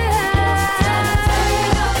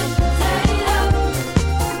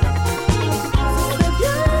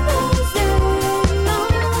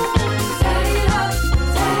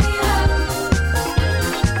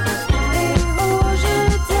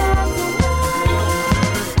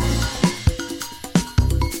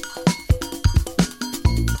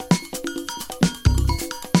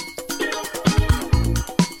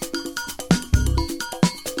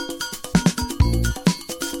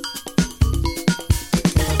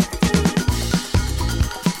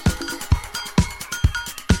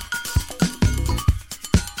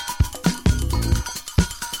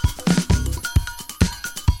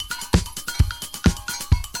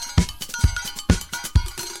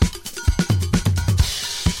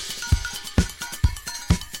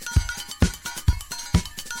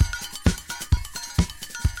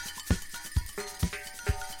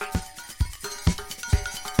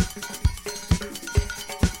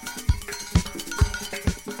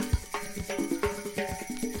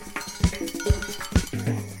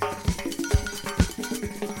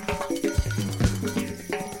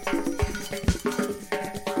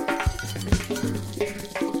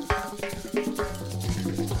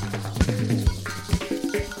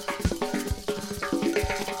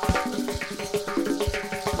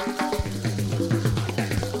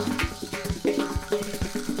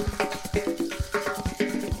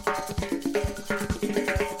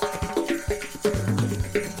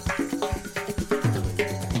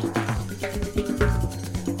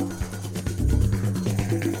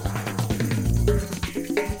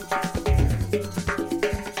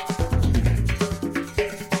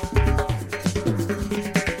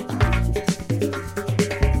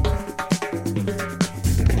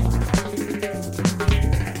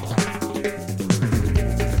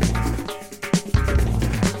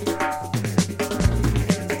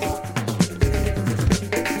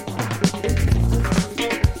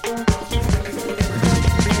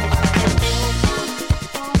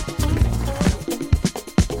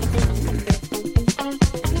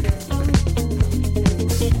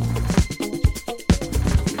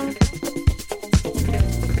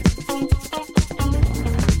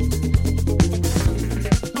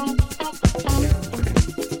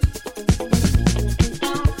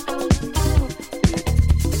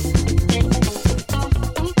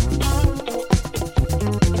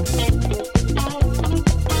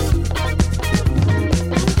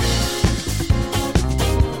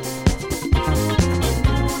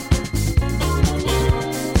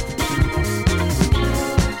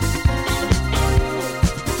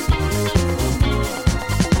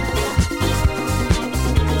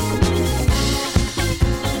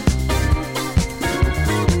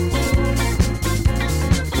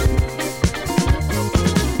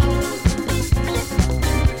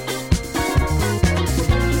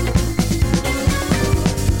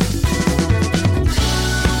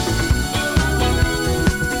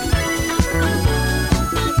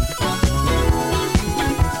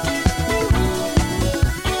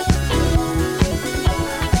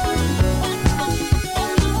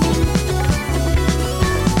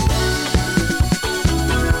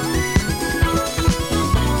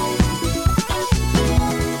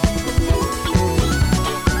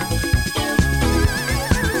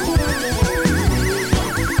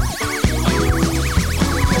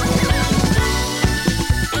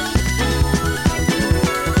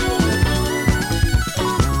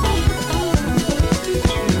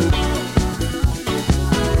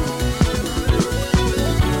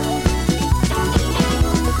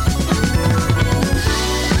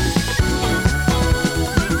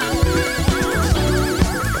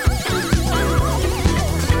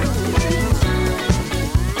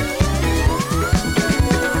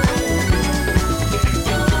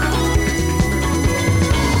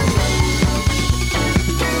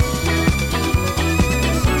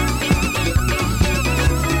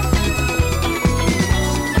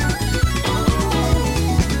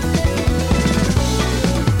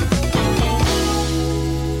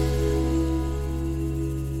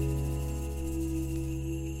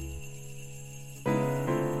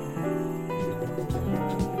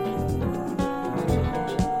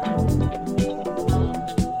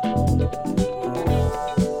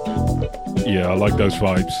 Yeah, I like those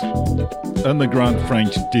vibes. Underground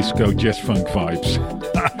French disco jazz funk vibes.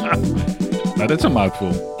 Now that's a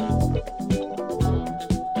mouthful.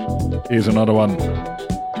 Here's another one.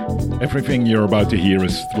 Everything you're about to hear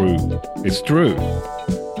is true. It's true.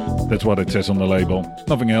 That's what it says on the label.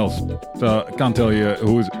 Nothing else. So I can't tell you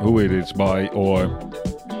who it is by or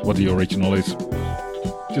what the original is.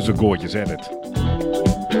 Just a gorgeous edit.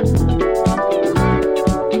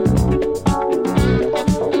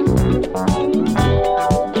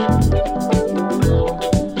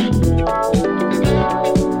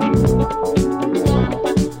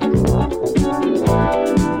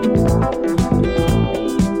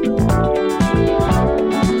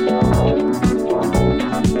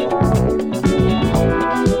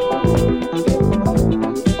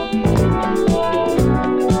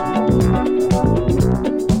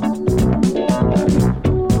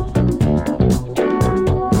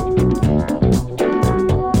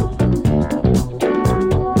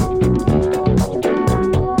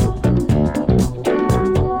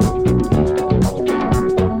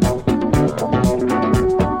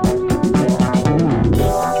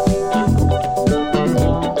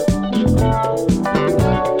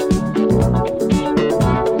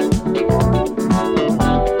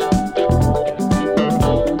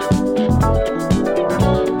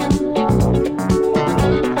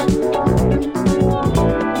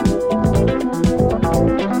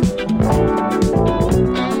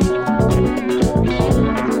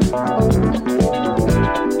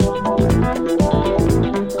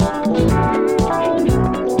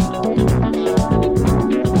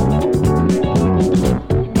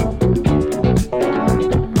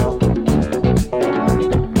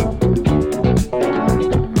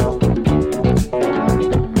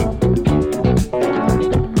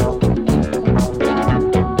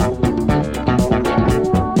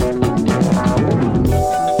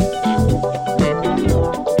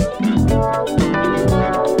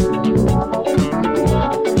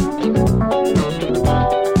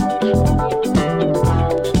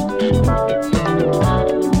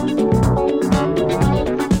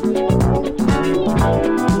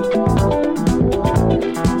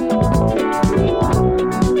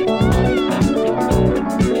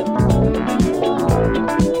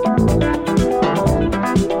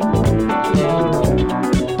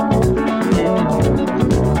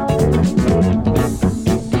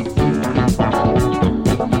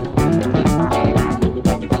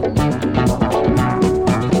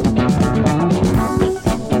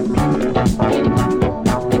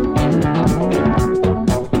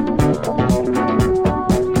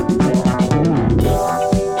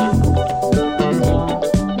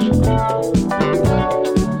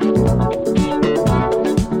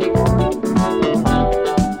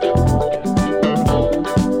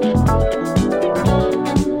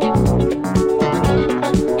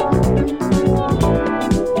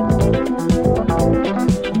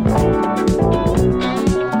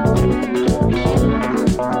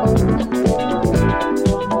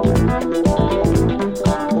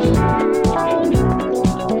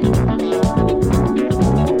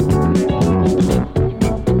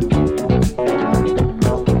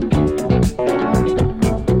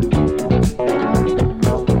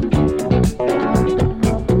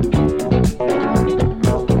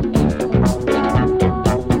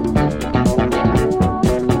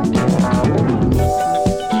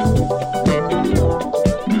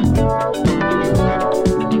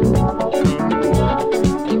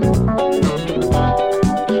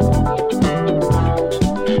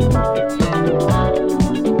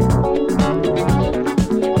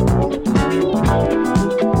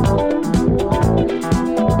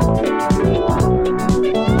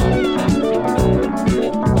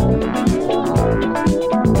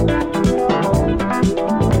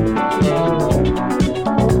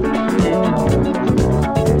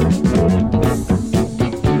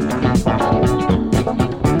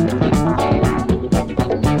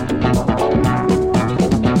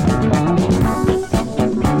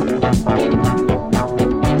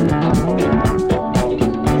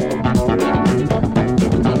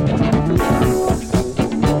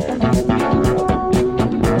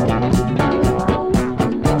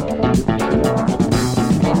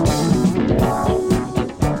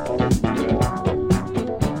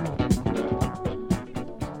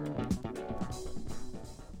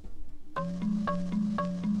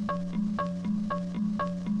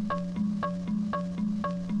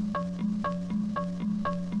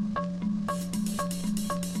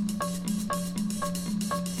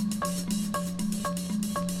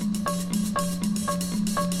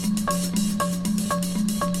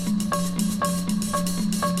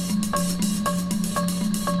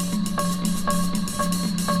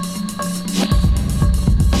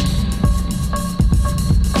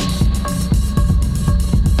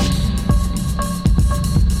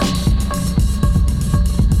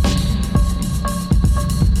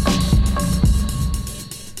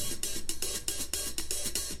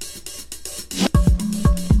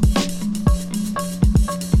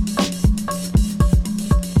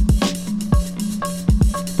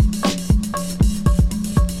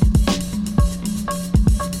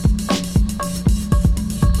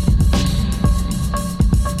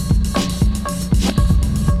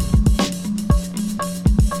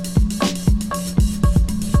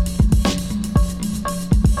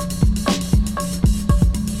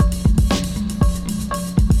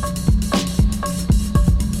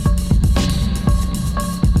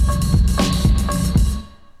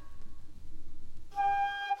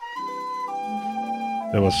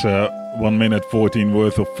 was 1 minute 14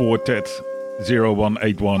 worth of Fortet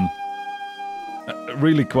 0181.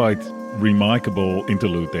 Really quite remarkable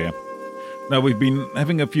interlude there. Now we've been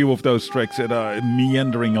having a few of those tracks that are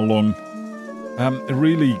meandering along.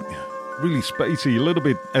 Really spacey, a little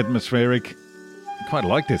bit atmospheric. I quite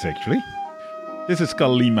like this actually. This is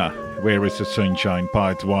Kalima, Where is the Sunshine,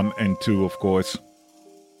 part 1 and 2 of course.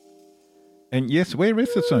 And yes, where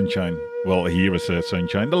is the sunshine? Well, here is the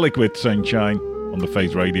sunshine, the liquid sunshine on the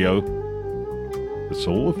Face Radio. The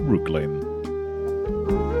soul of Brooklyn.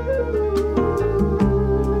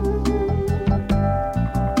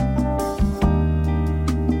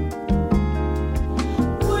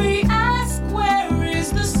 We ask where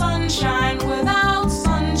is the sunshine without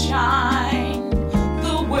sunshine?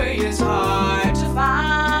 The way is hard to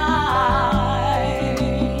find.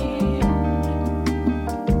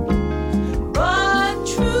 But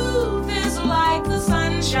truth is like the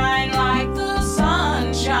sunshine, like the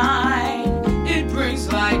sunshine. It brings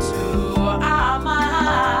light to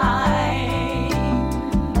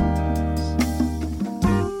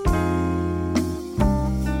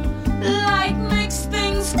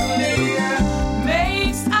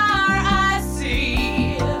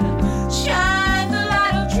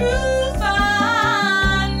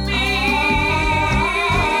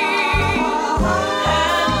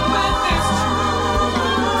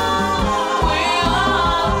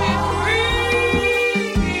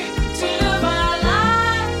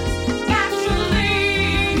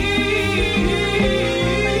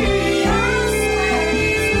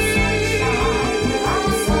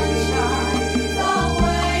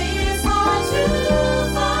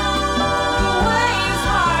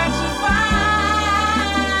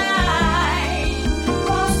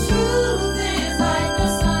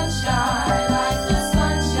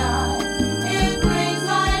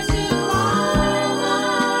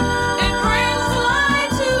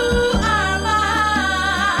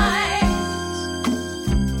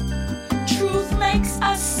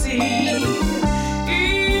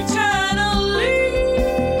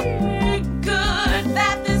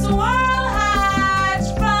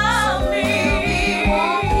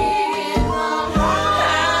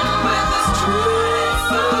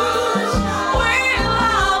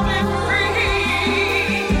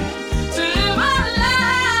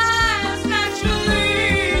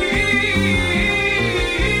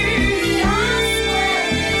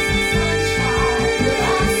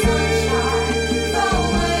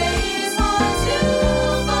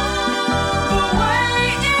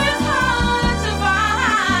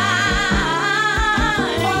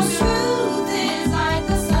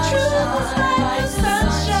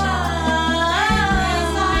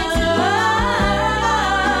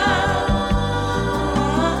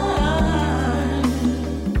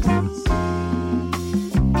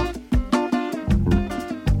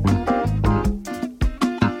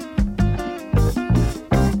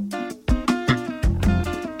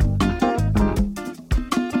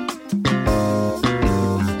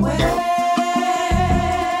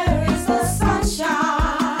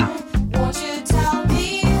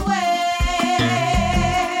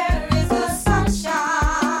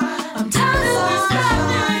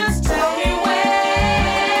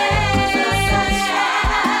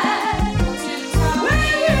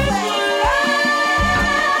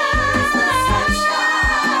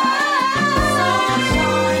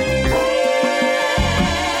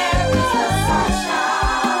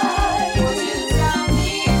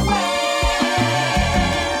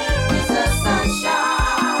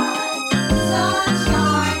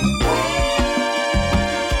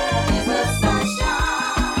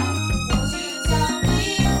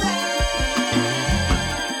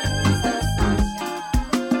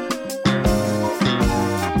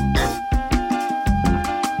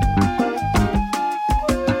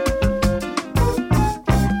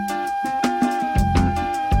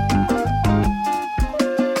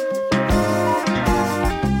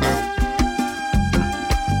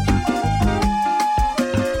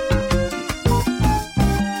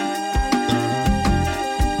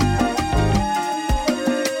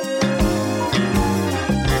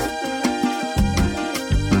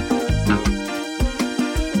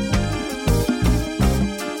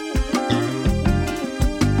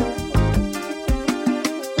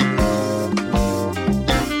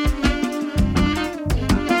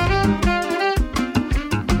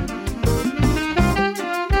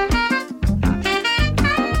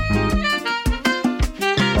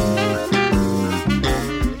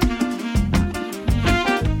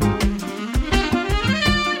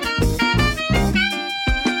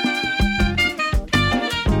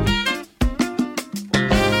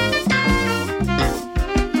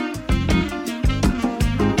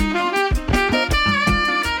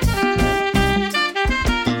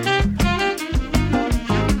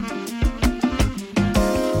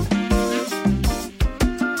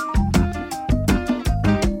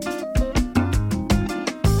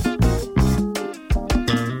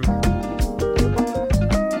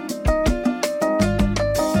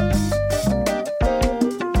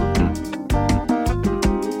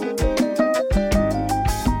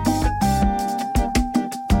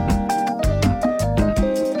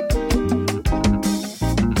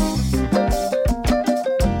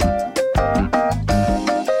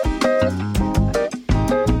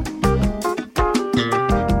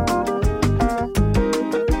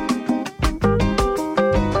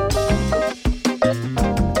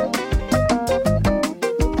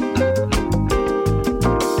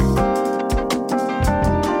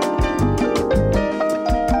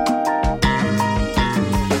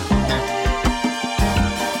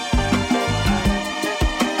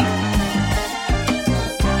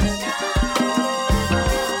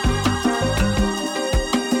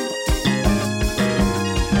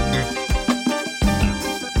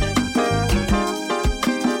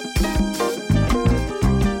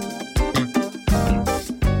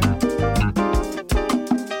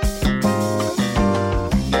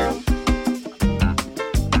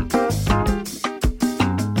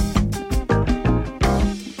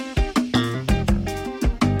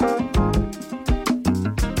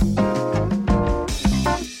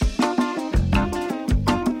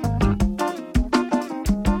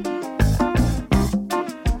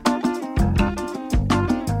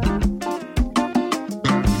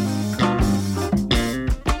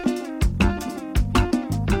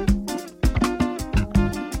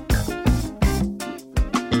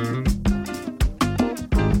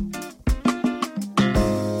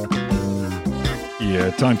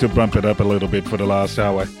time to bump it up a little bit for the last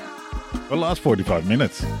hour. The last 45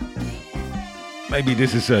 minutes. Maybe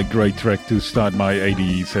this is a great track to start my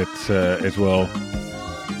ADE set as well.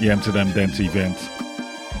 The Amsterdam Dance event.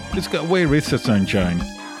 Let's go, Where is the Sunshine?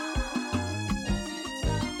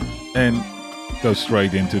 And go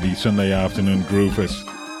straight into the Sunday afternoon groovers.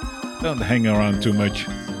 Don't hang around too much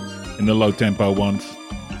in the low tempo ones.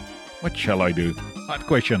 What shall I do? Hard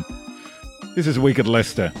question. This is Wicked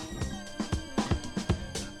Lester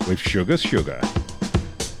with Sugar Sugar.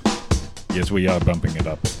 Yes, we are bumping it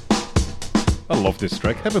up. I love this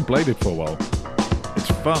track. Haven't played it for a while. It's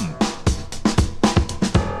fun.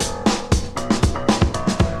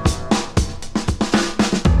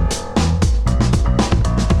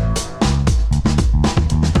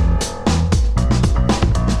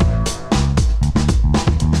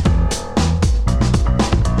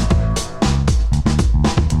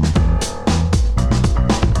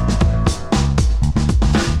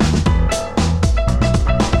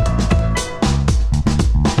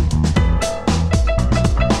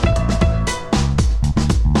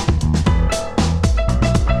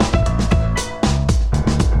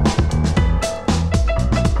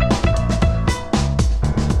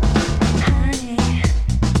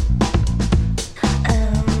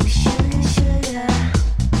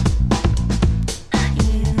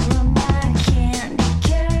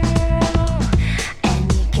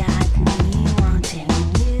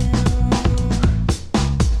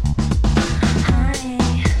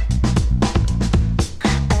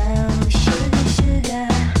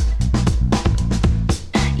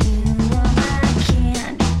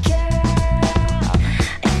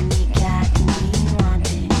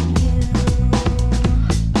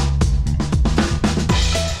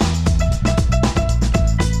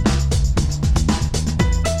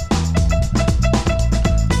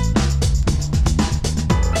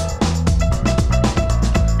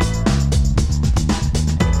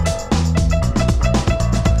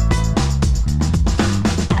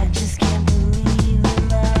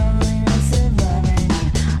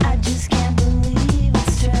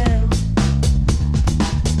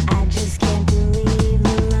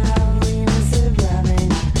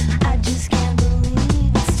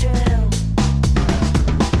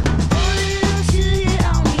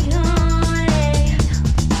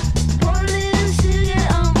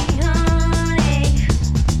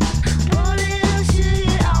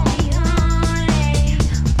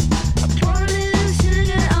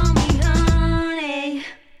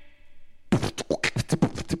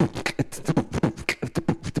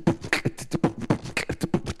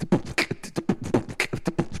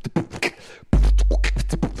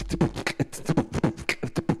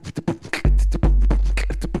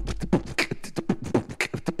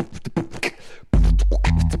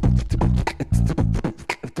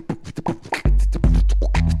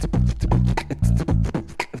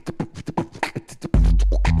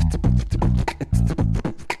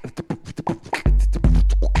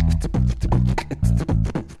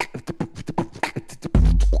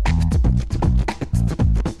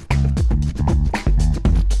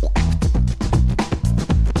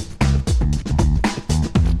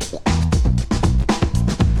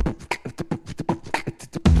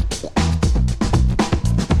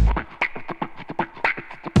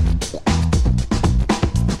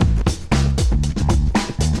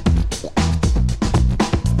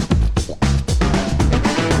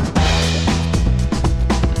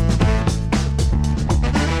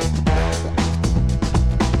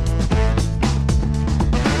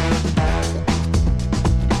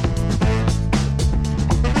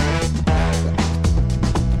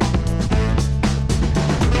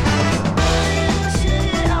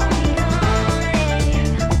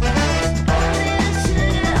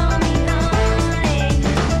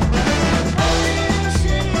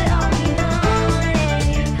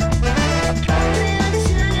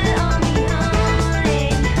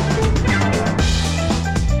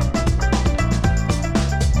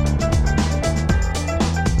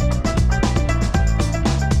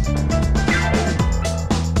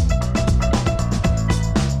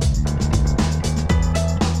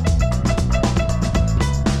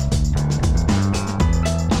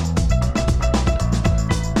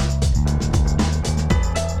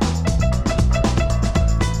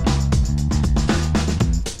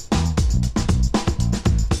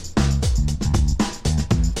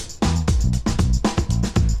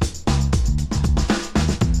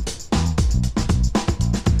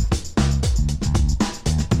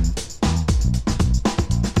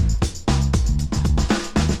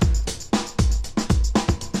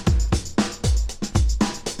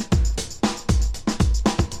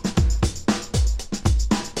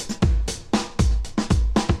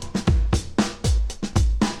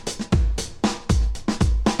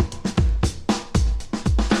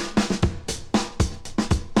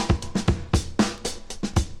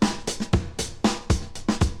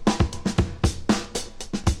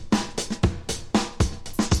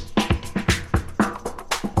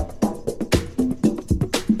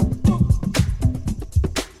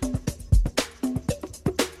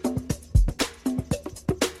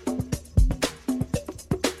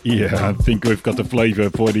 Yeah, I think we've got the flavor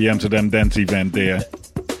for the Amsterdam Dance event there.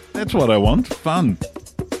 That's what I want. Fun.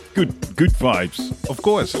 Good vibes. Of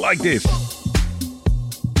course, like this.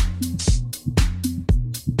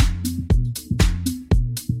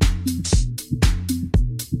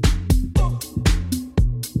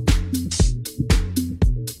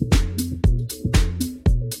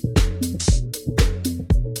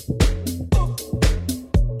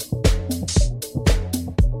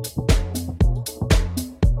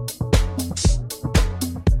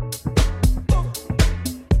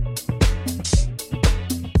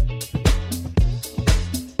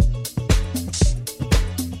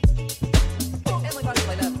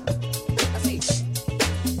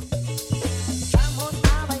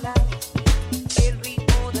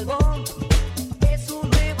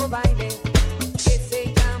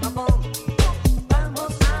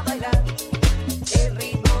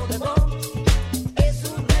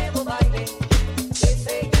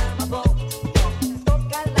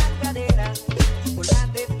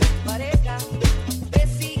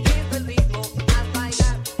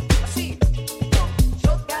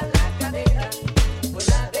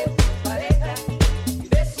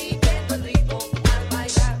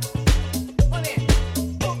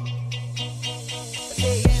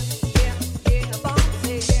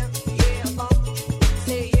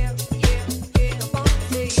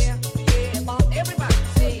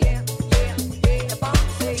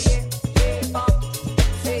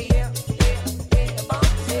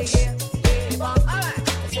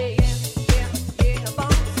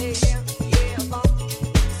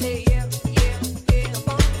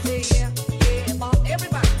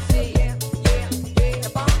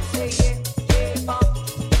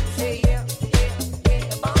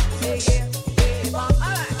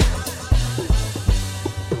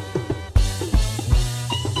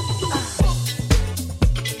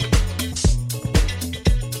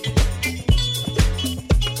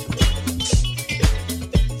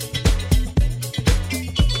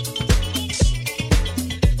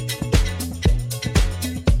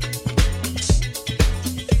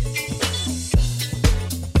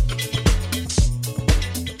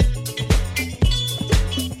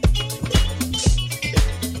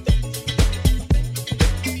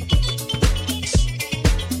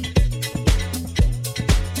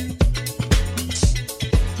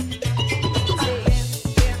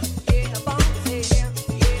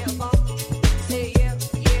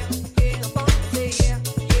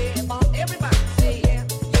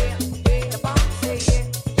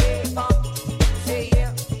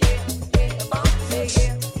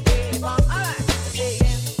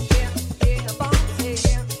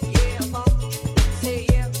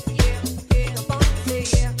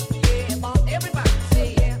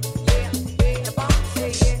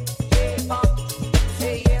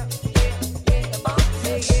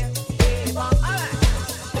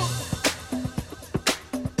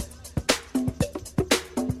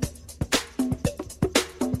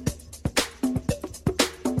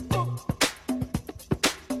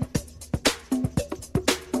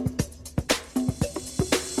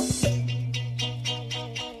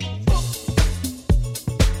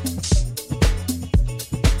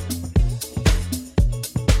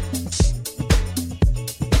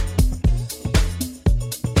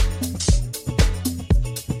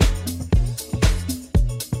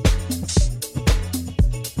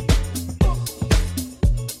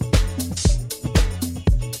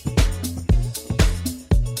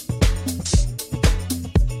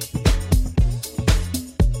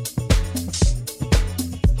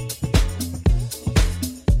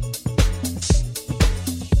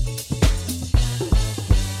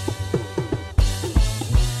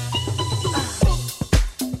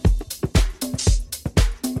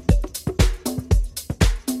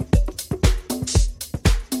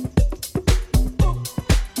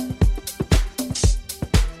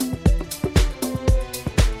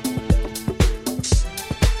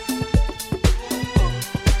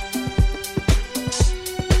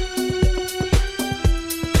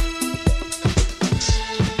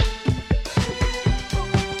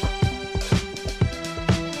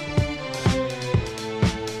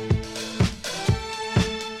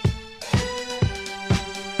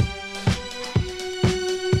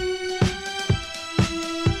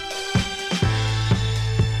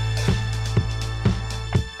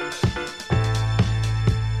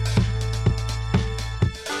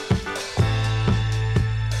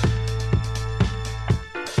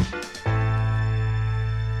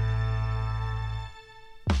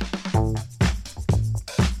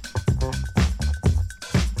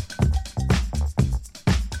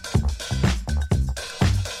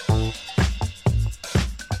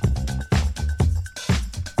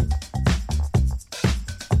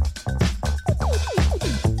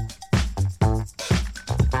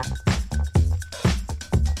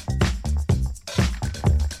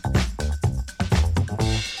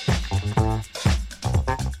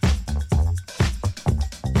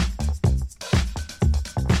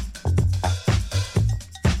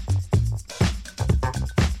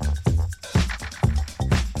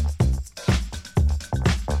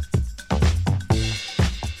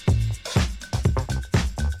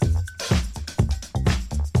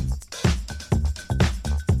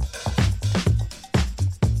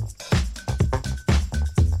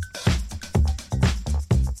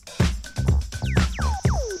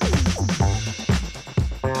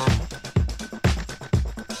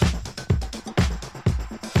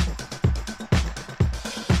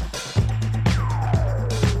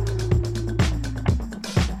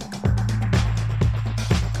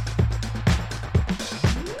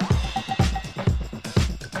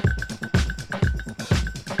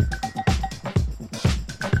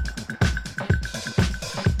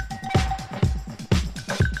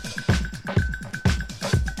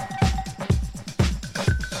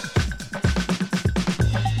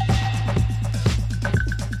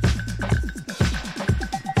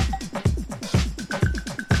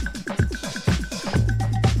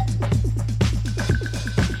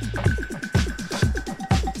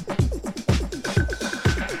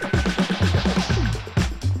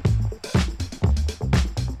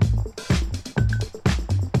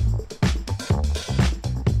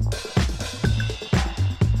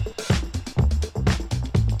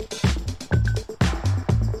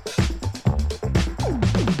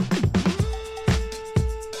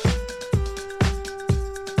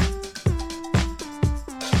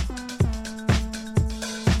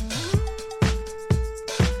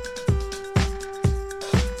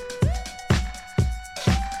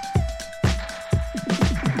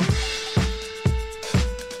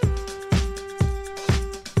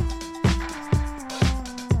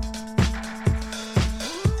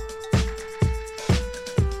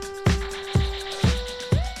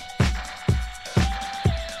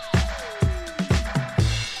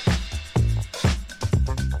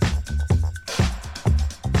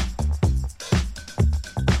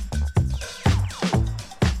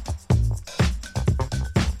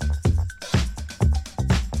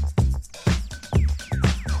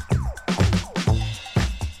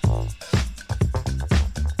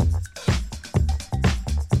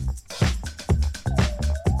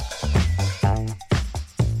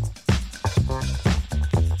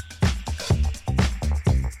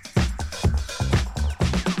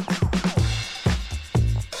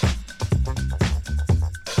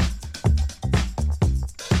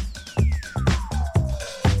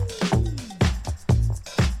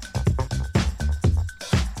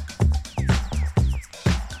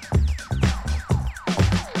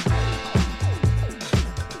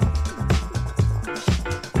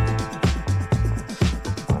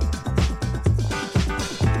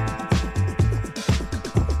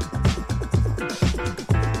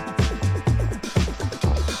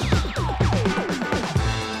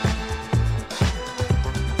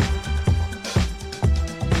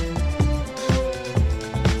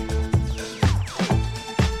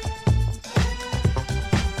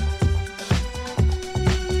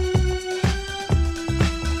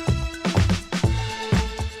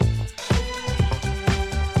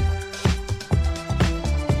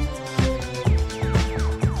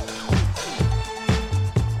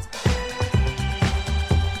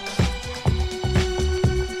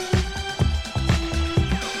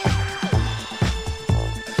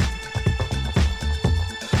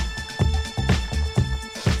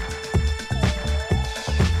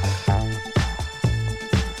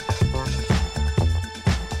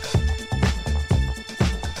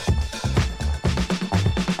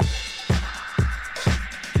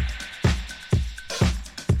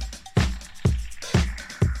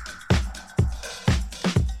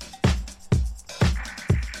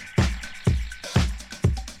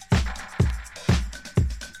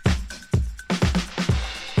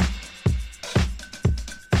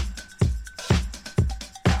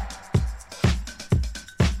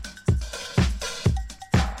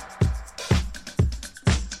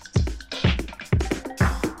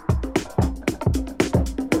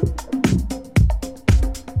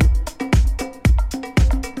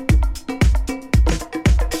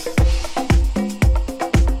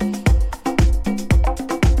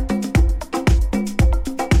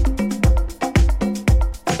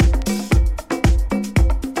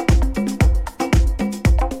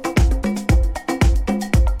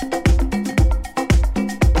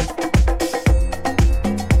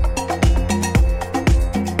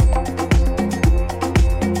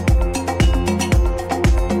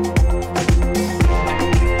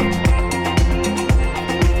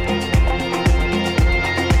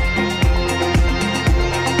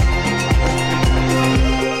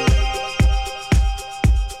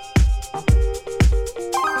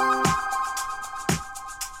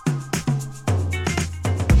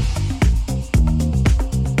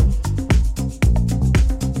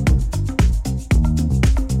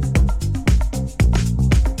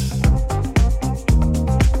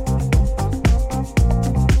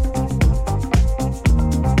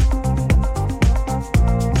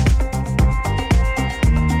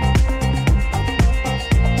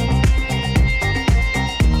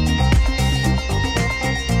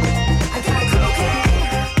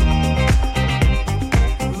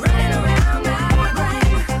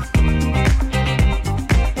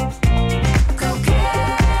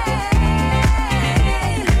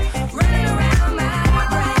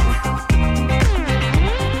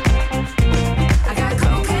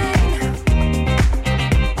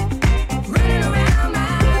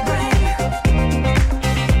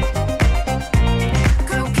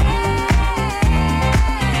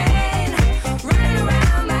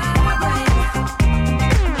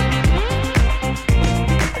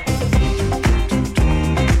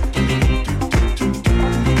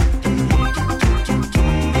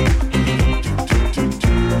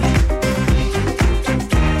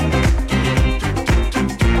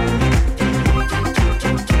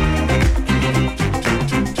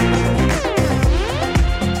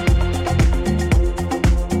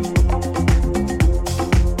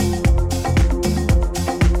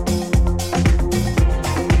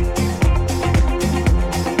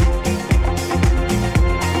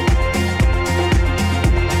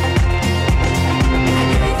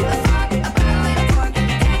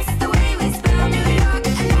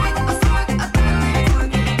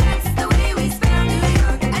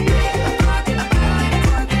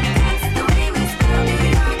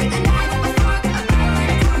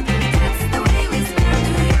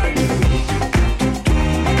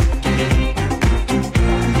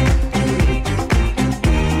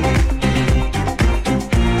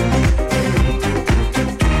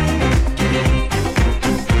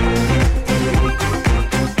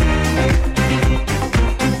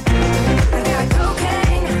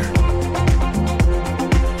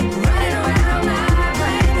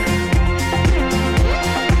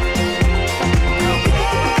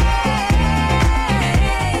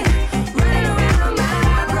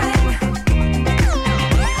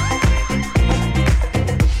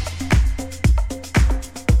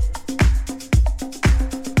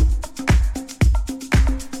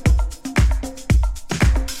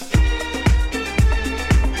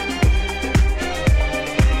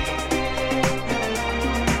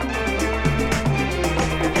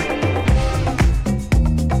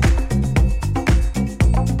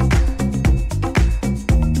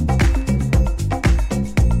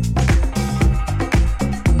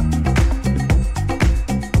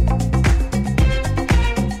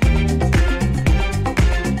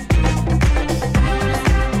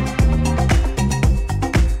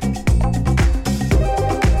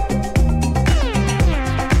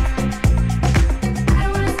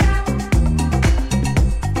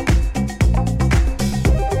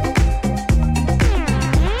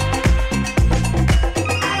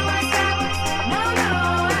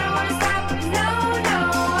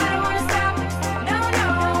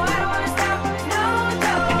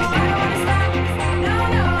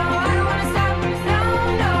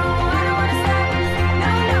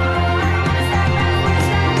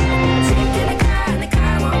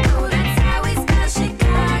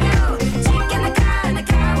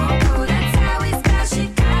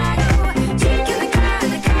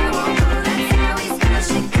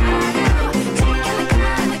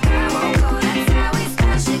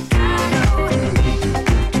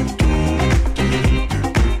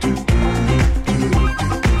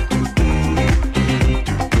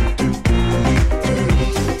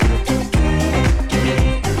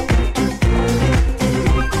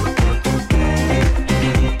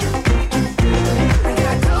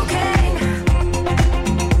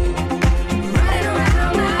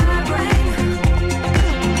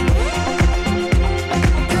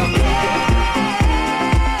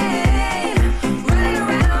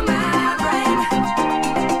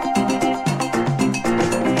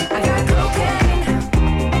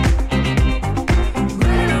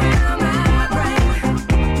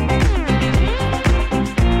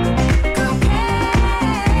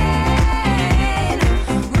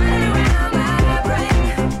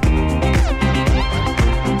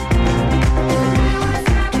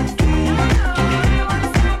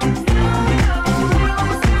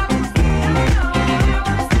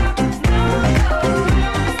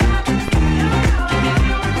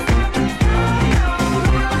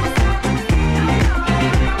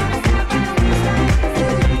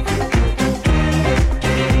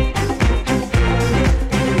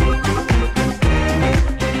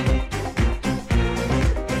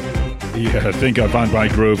 I think I found my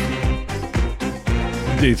groove.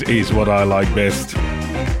 This is what I like best.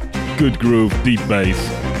 Good groove, deep bass.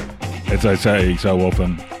 As I say so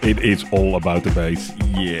often, it is all about the bass.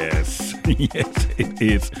 Yes, yes it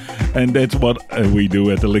is. And that's what we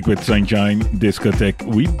do at the Liquid Sunshine Discotheque.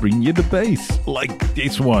 We bring you the bass, like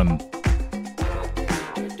this one.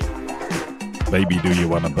 Baby, do you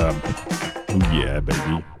wanna bump? Oh yeah,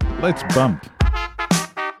 baby. Let's bump.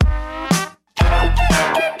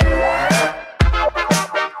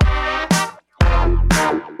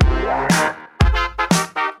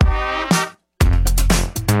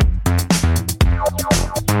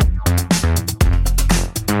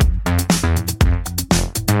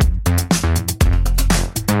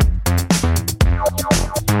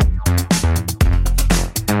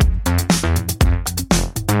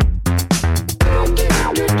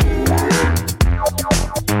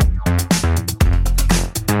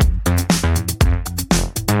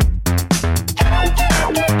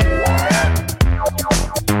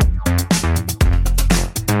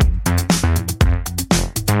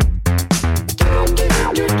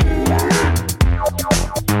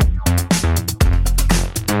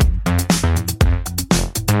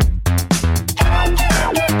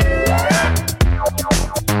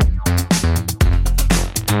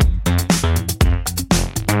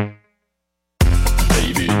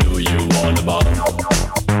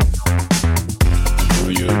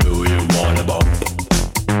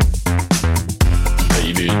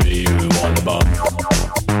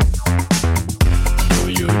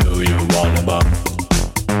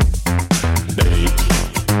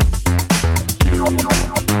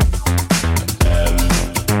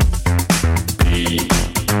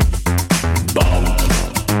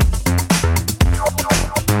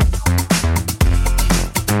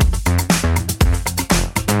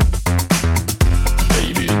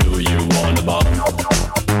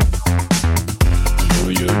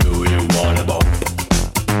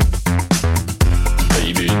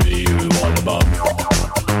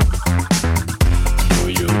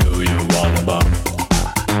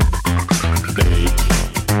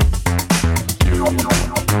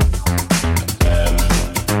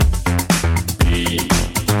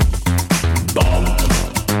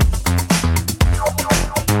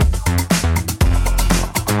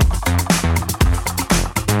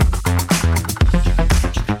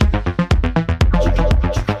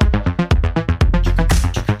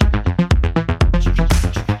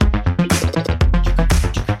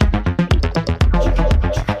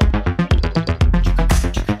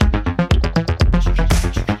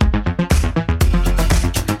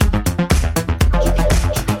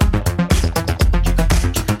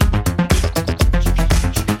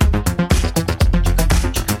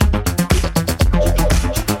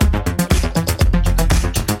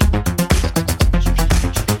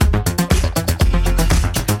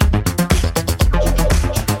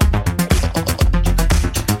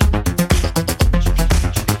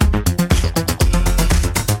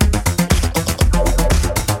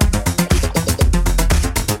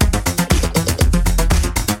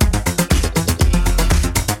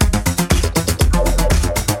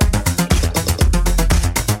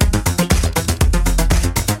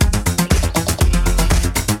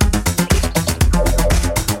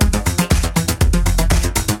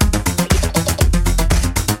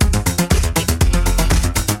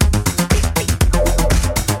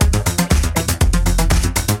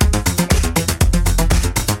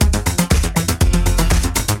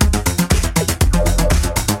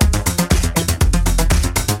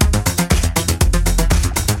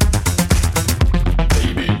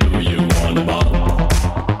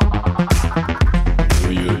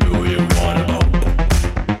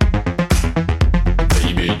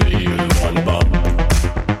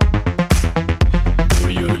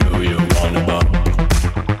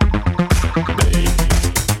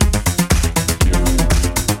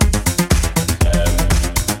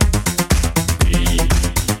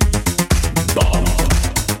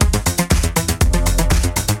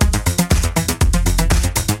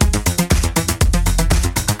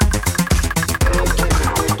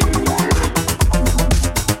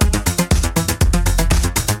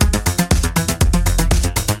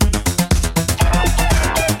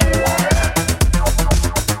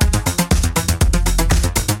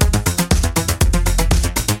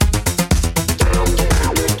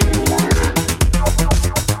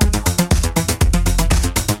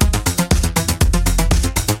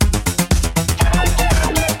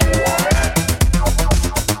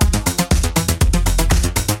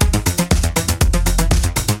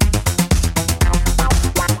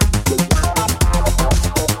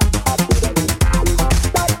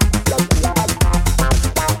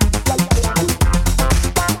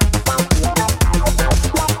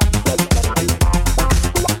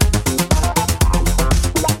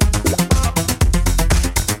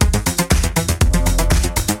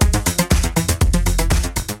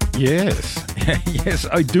 Yes, yes,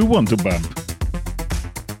 I do want to bump.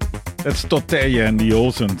 That's Tortilla and the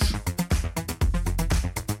Olsons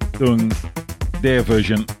doing their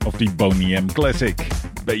version of the Boney M classic,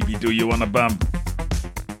 Baby Do You Wanna Bump?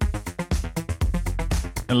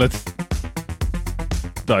 And let's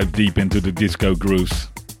dive deep into the disco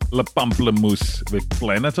grooves. La Pamplemousse with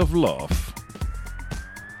Planet of Love.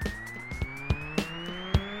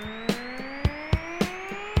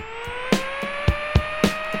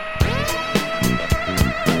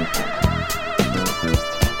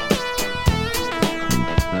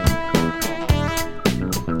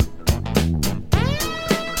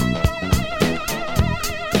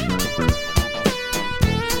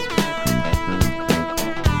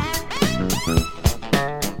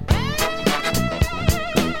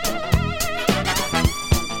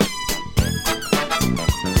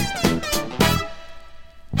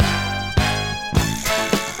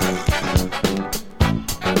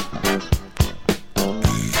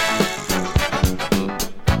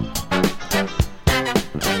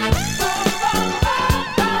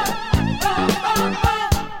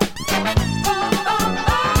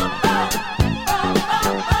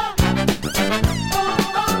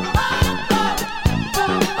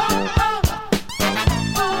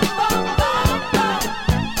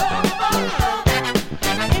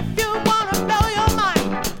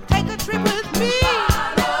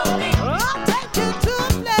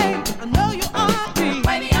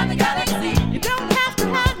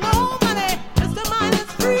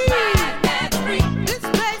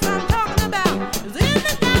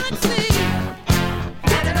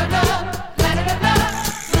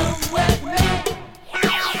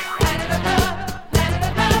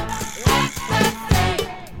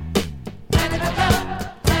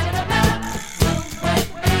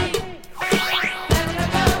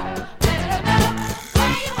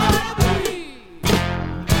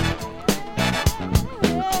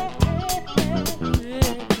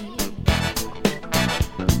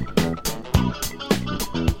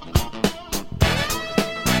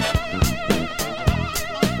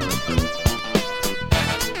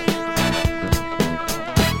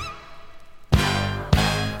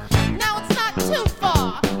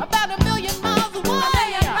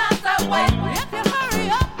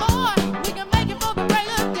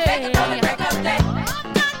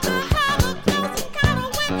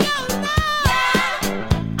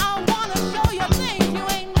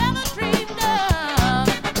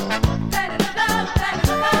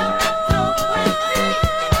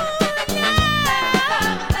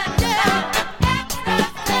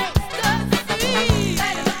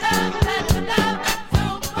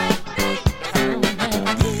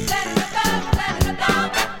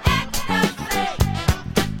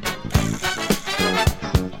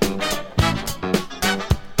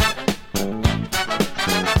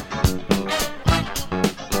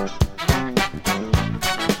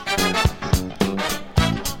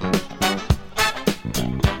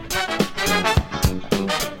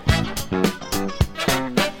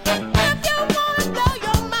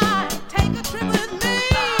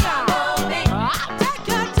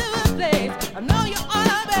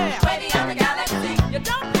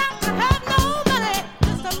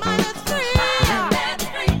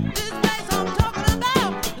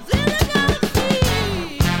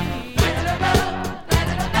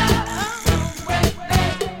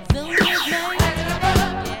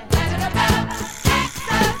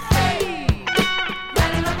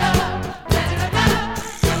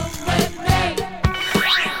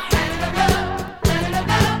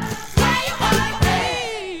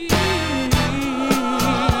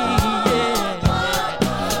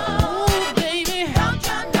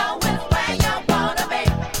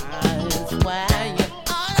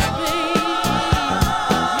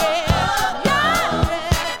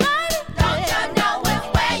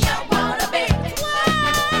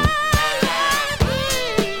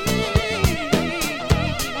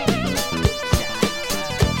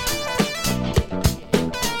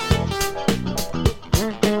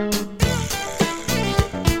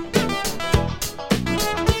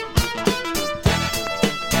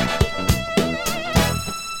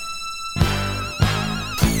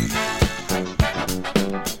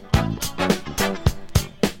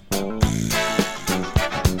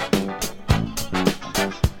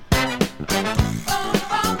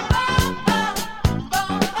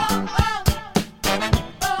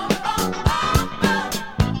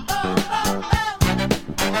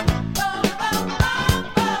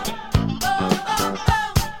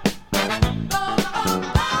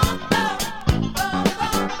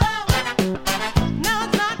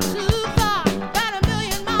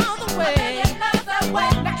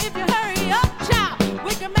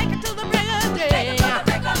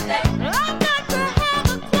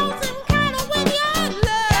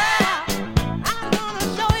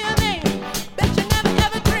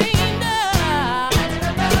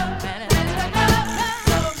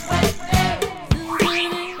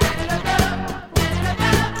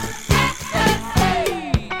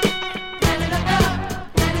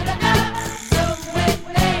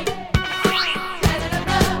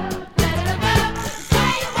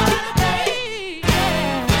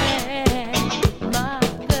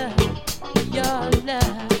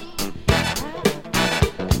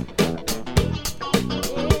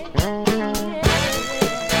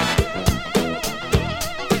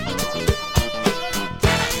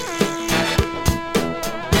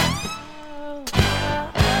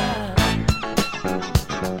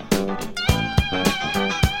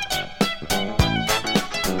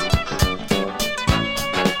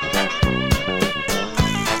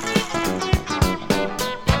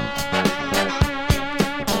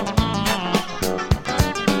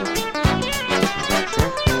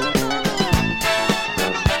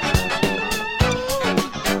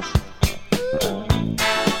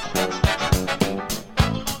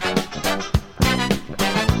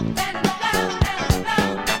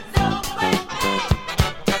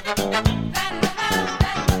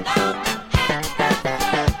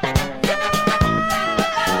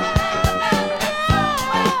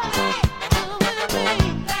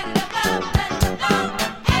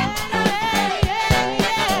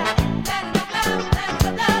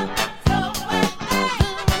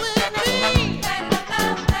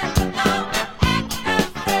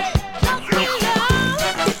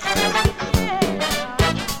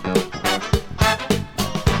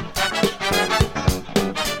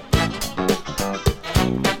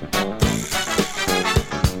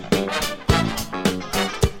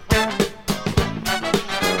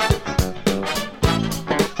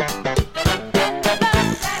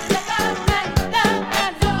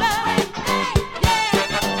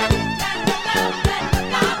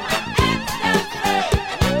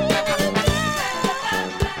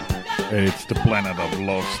 It's the Planet of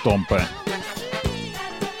Love Stomper.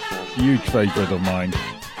 Huge favorite of mine.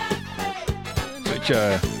 Such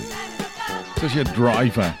a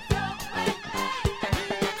driver.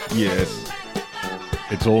 Yes.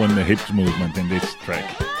 It's all in the hips movement in this track.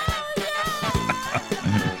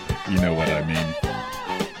 You know what I mean.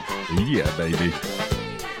 Yeah, baby.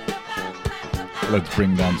 Let's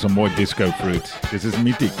bring down some more disco fruit. This is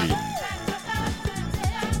Mitiki.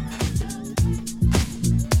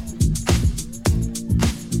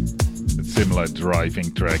 A similar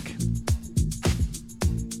driving track.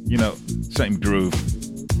 You know, same groove.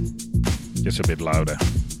 Just a bit louder.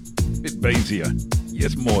 A bit bassier.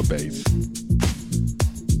 Yes, more bass.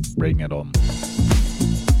 Bring it on.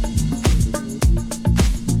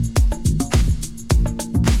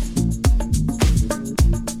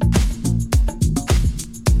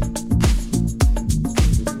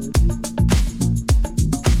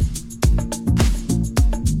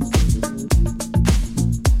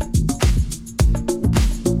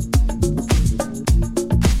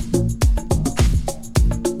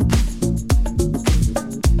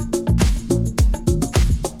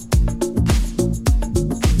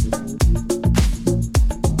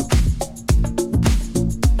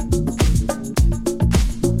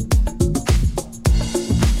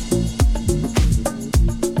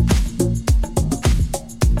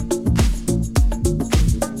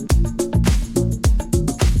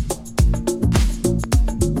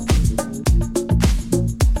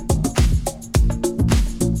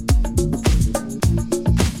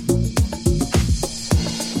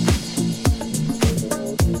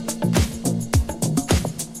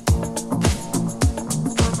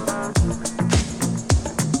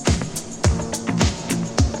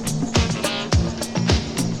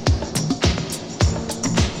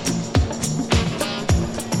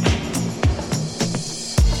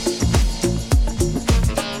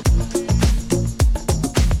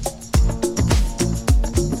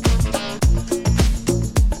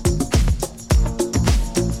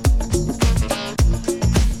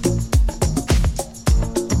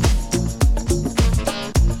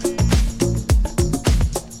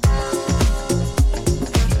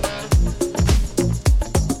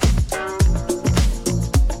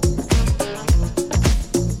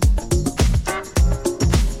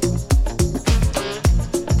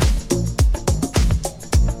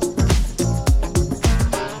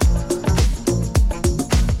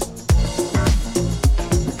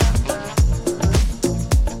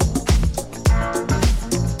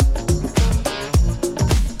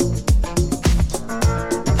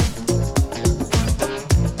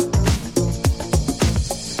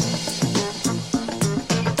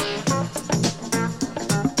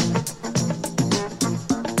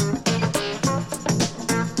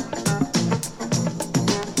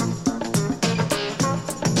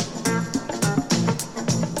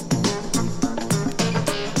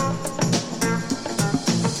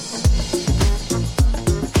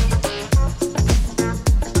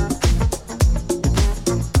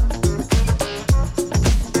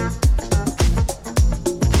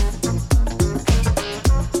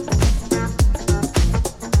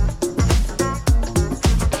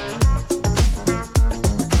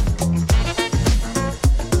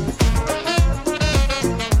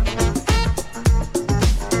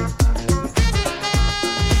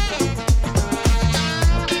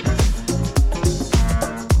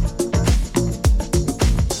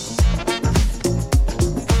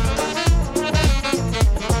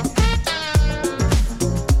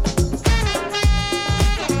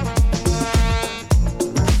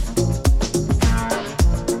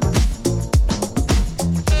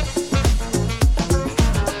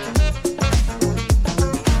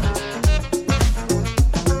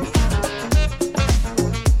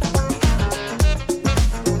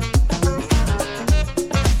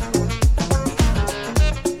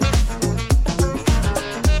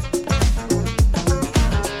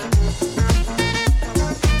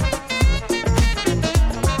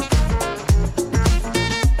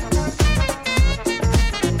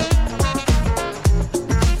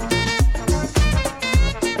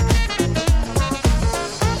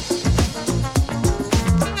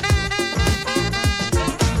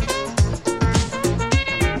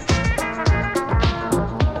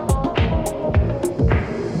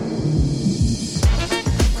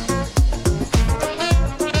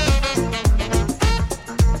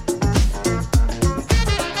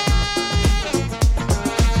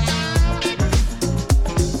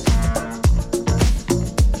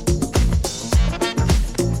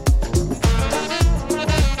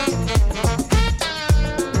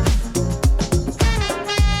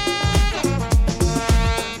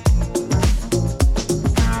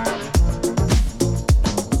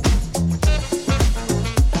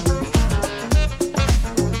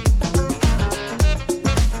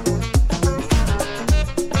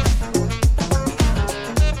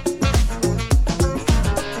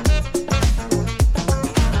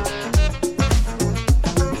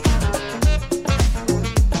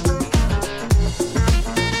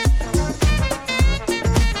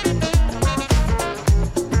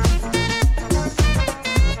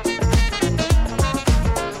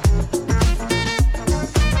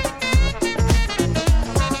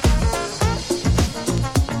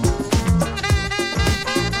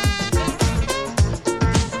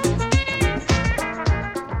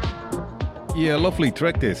 Yeah, lovely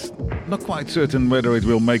track this. Not quite certain whether it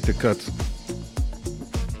will make the cut.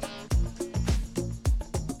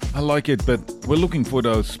 I like it, but we're looking for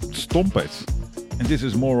those stompers. And this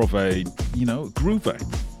is more of a, groover.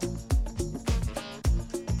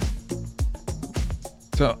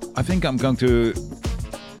 So I think I'm going to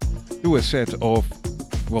do a set of,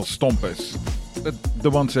 stompers. But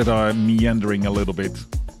the ones that are meandering a little bit.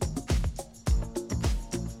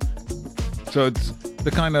 So it's the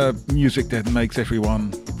kind of music that makes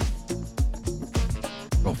everyone,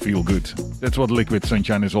 feel good. That's what Liquid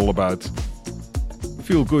Sunshine is all about.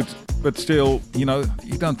 Feel good, but still, you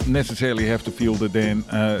don't necessarily have to feel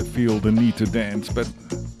the need to dance, but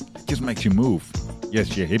it just makes you move.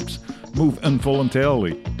 Yes, your hips move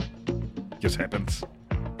involuntarily. Just happens.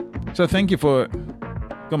 So thank you for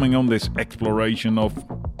coming on this exploration of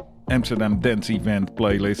Amsterdam Dance Event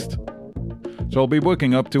playlist. So I'll be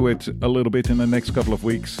working up to it a little bit in the next couple of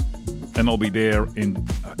weeks. And I'll be there in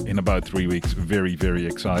about 3 weeks. Very, very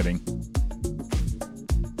exciting.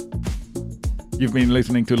 You've been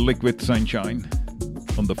listening to Liquid Sunshine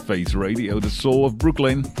on the Face Radio, the soul of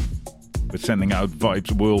Brooklyn. We're sending out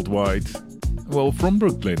vibes worldwide. From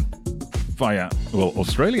Brooklyn. Via,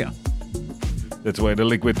 Australia. That's where the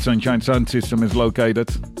Liquid Sunshine sound system is located.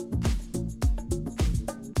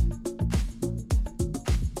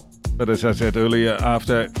 But as I said earlier,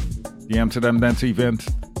 after the Amsterdam Dance Event,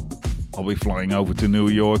 I'll be flying over to New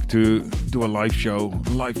York to do a live show,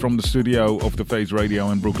 live from the studio of the Face Radio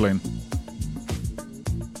in Brooklyn.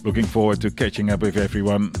 Looking forward to catching up with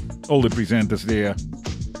everyone, all the presenters there,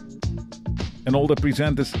 and all the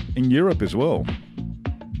presenters in Europe as well.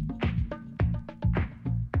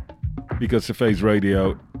 Because the Face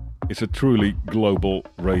Radio is a truly global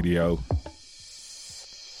radio.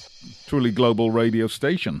 Truly global radio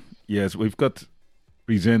station. Yes, we've got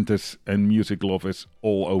presenters and music lovers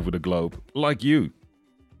all over the globe, like you.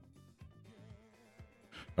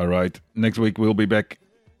 Alright, next week we'll be back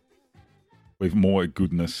with more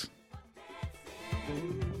goodness.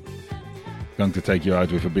 Going to take you out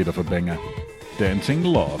with a bit of a banger. Dancing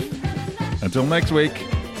Love. Until next week.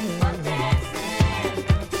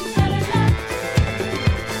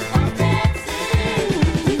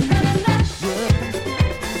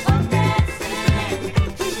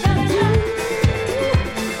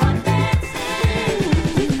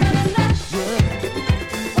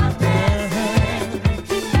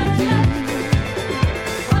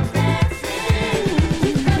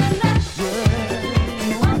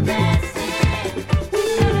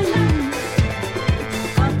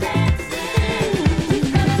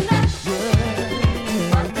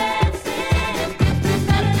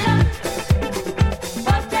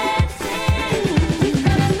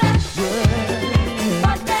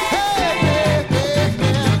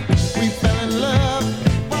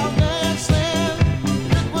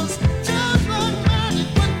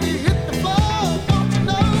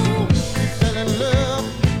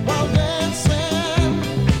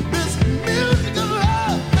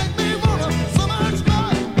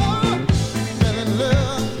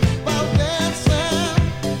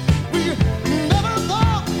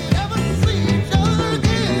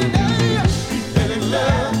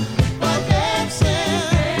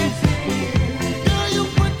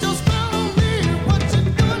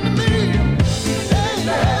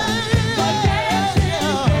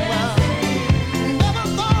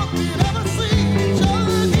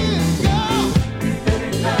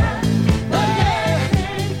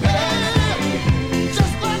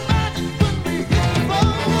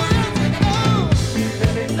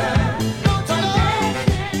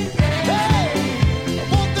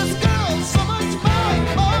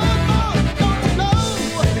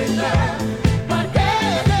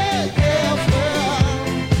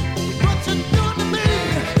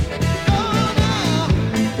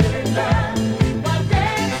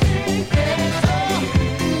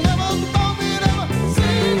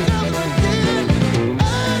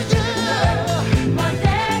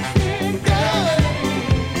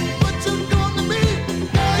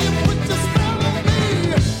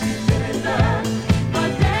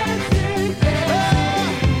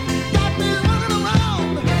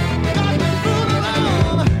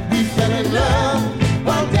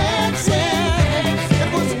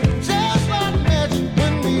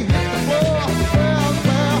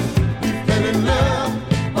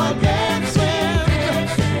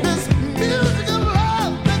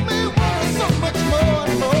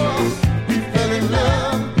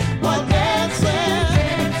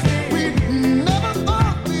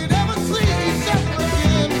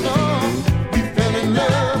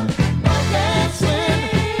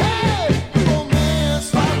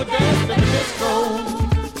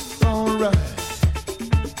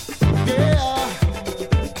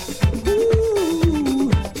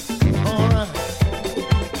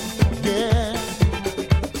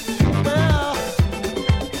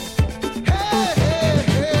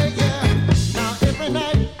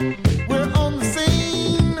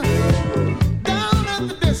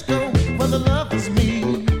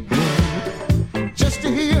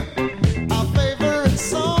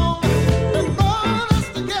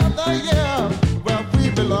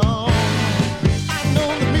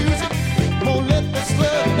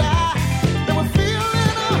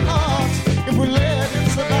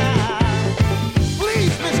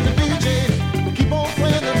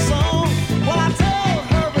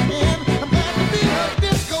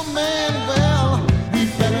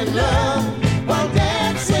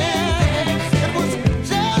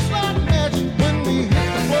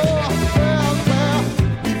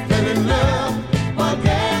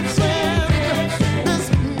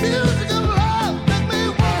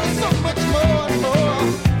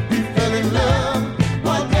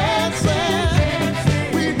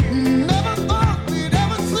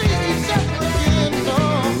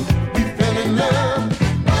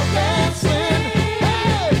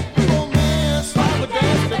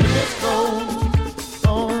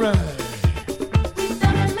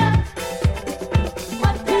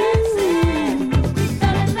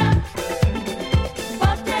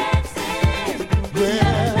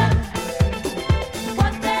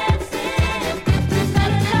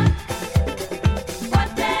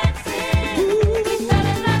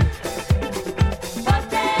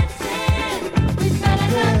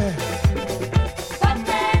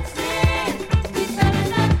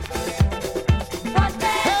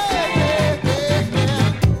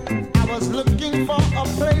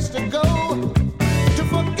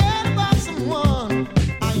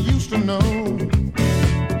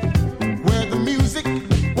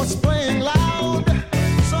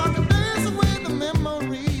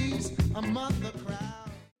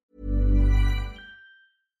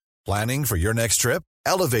 Planning for your next trip?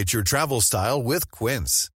 Elevate your travel style with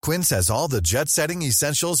Quince. Quince has all the jet-setting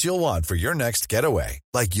essentials you'll want for your next getaway,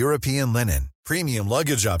 like European linen, premium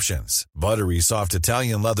luggage options, buttery soft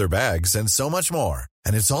Italian leather bags, and so much more.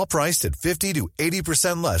 And it's all priced at 50 to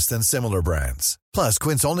 80% less than similar brands. Plus,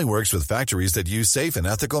 Quince only works with factories that use safe and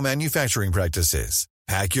ethical manufacturing practices.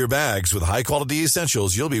 Pack your bags with high-quality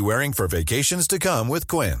essentials you'll be wearing for vacations to come with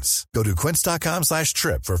Quince. Go to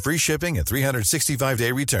quince.com/trip for free shipping and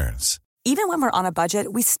 365-day returns. Even when we're on a budget,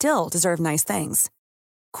 we still deserve nice things.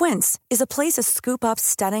 Quince is a place to scoop up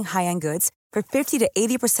stunning high-end goods for 50 to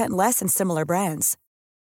 80% less than similar brands.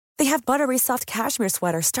 They have buttery soft cashmere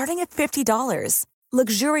sweaters starting at $50,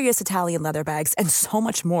 luxurious Italian leather bags, and so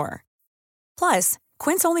much more. Plus,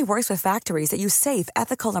 Quince only works with factories that use safe,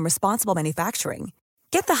 ethical, and responsible manufacturing.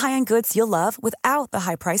 Get the high-end goods you'll love without the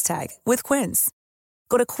high price tag with Quince.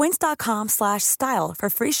 Go to quince.com/style for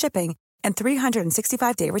free shipping and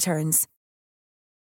 365-day returns.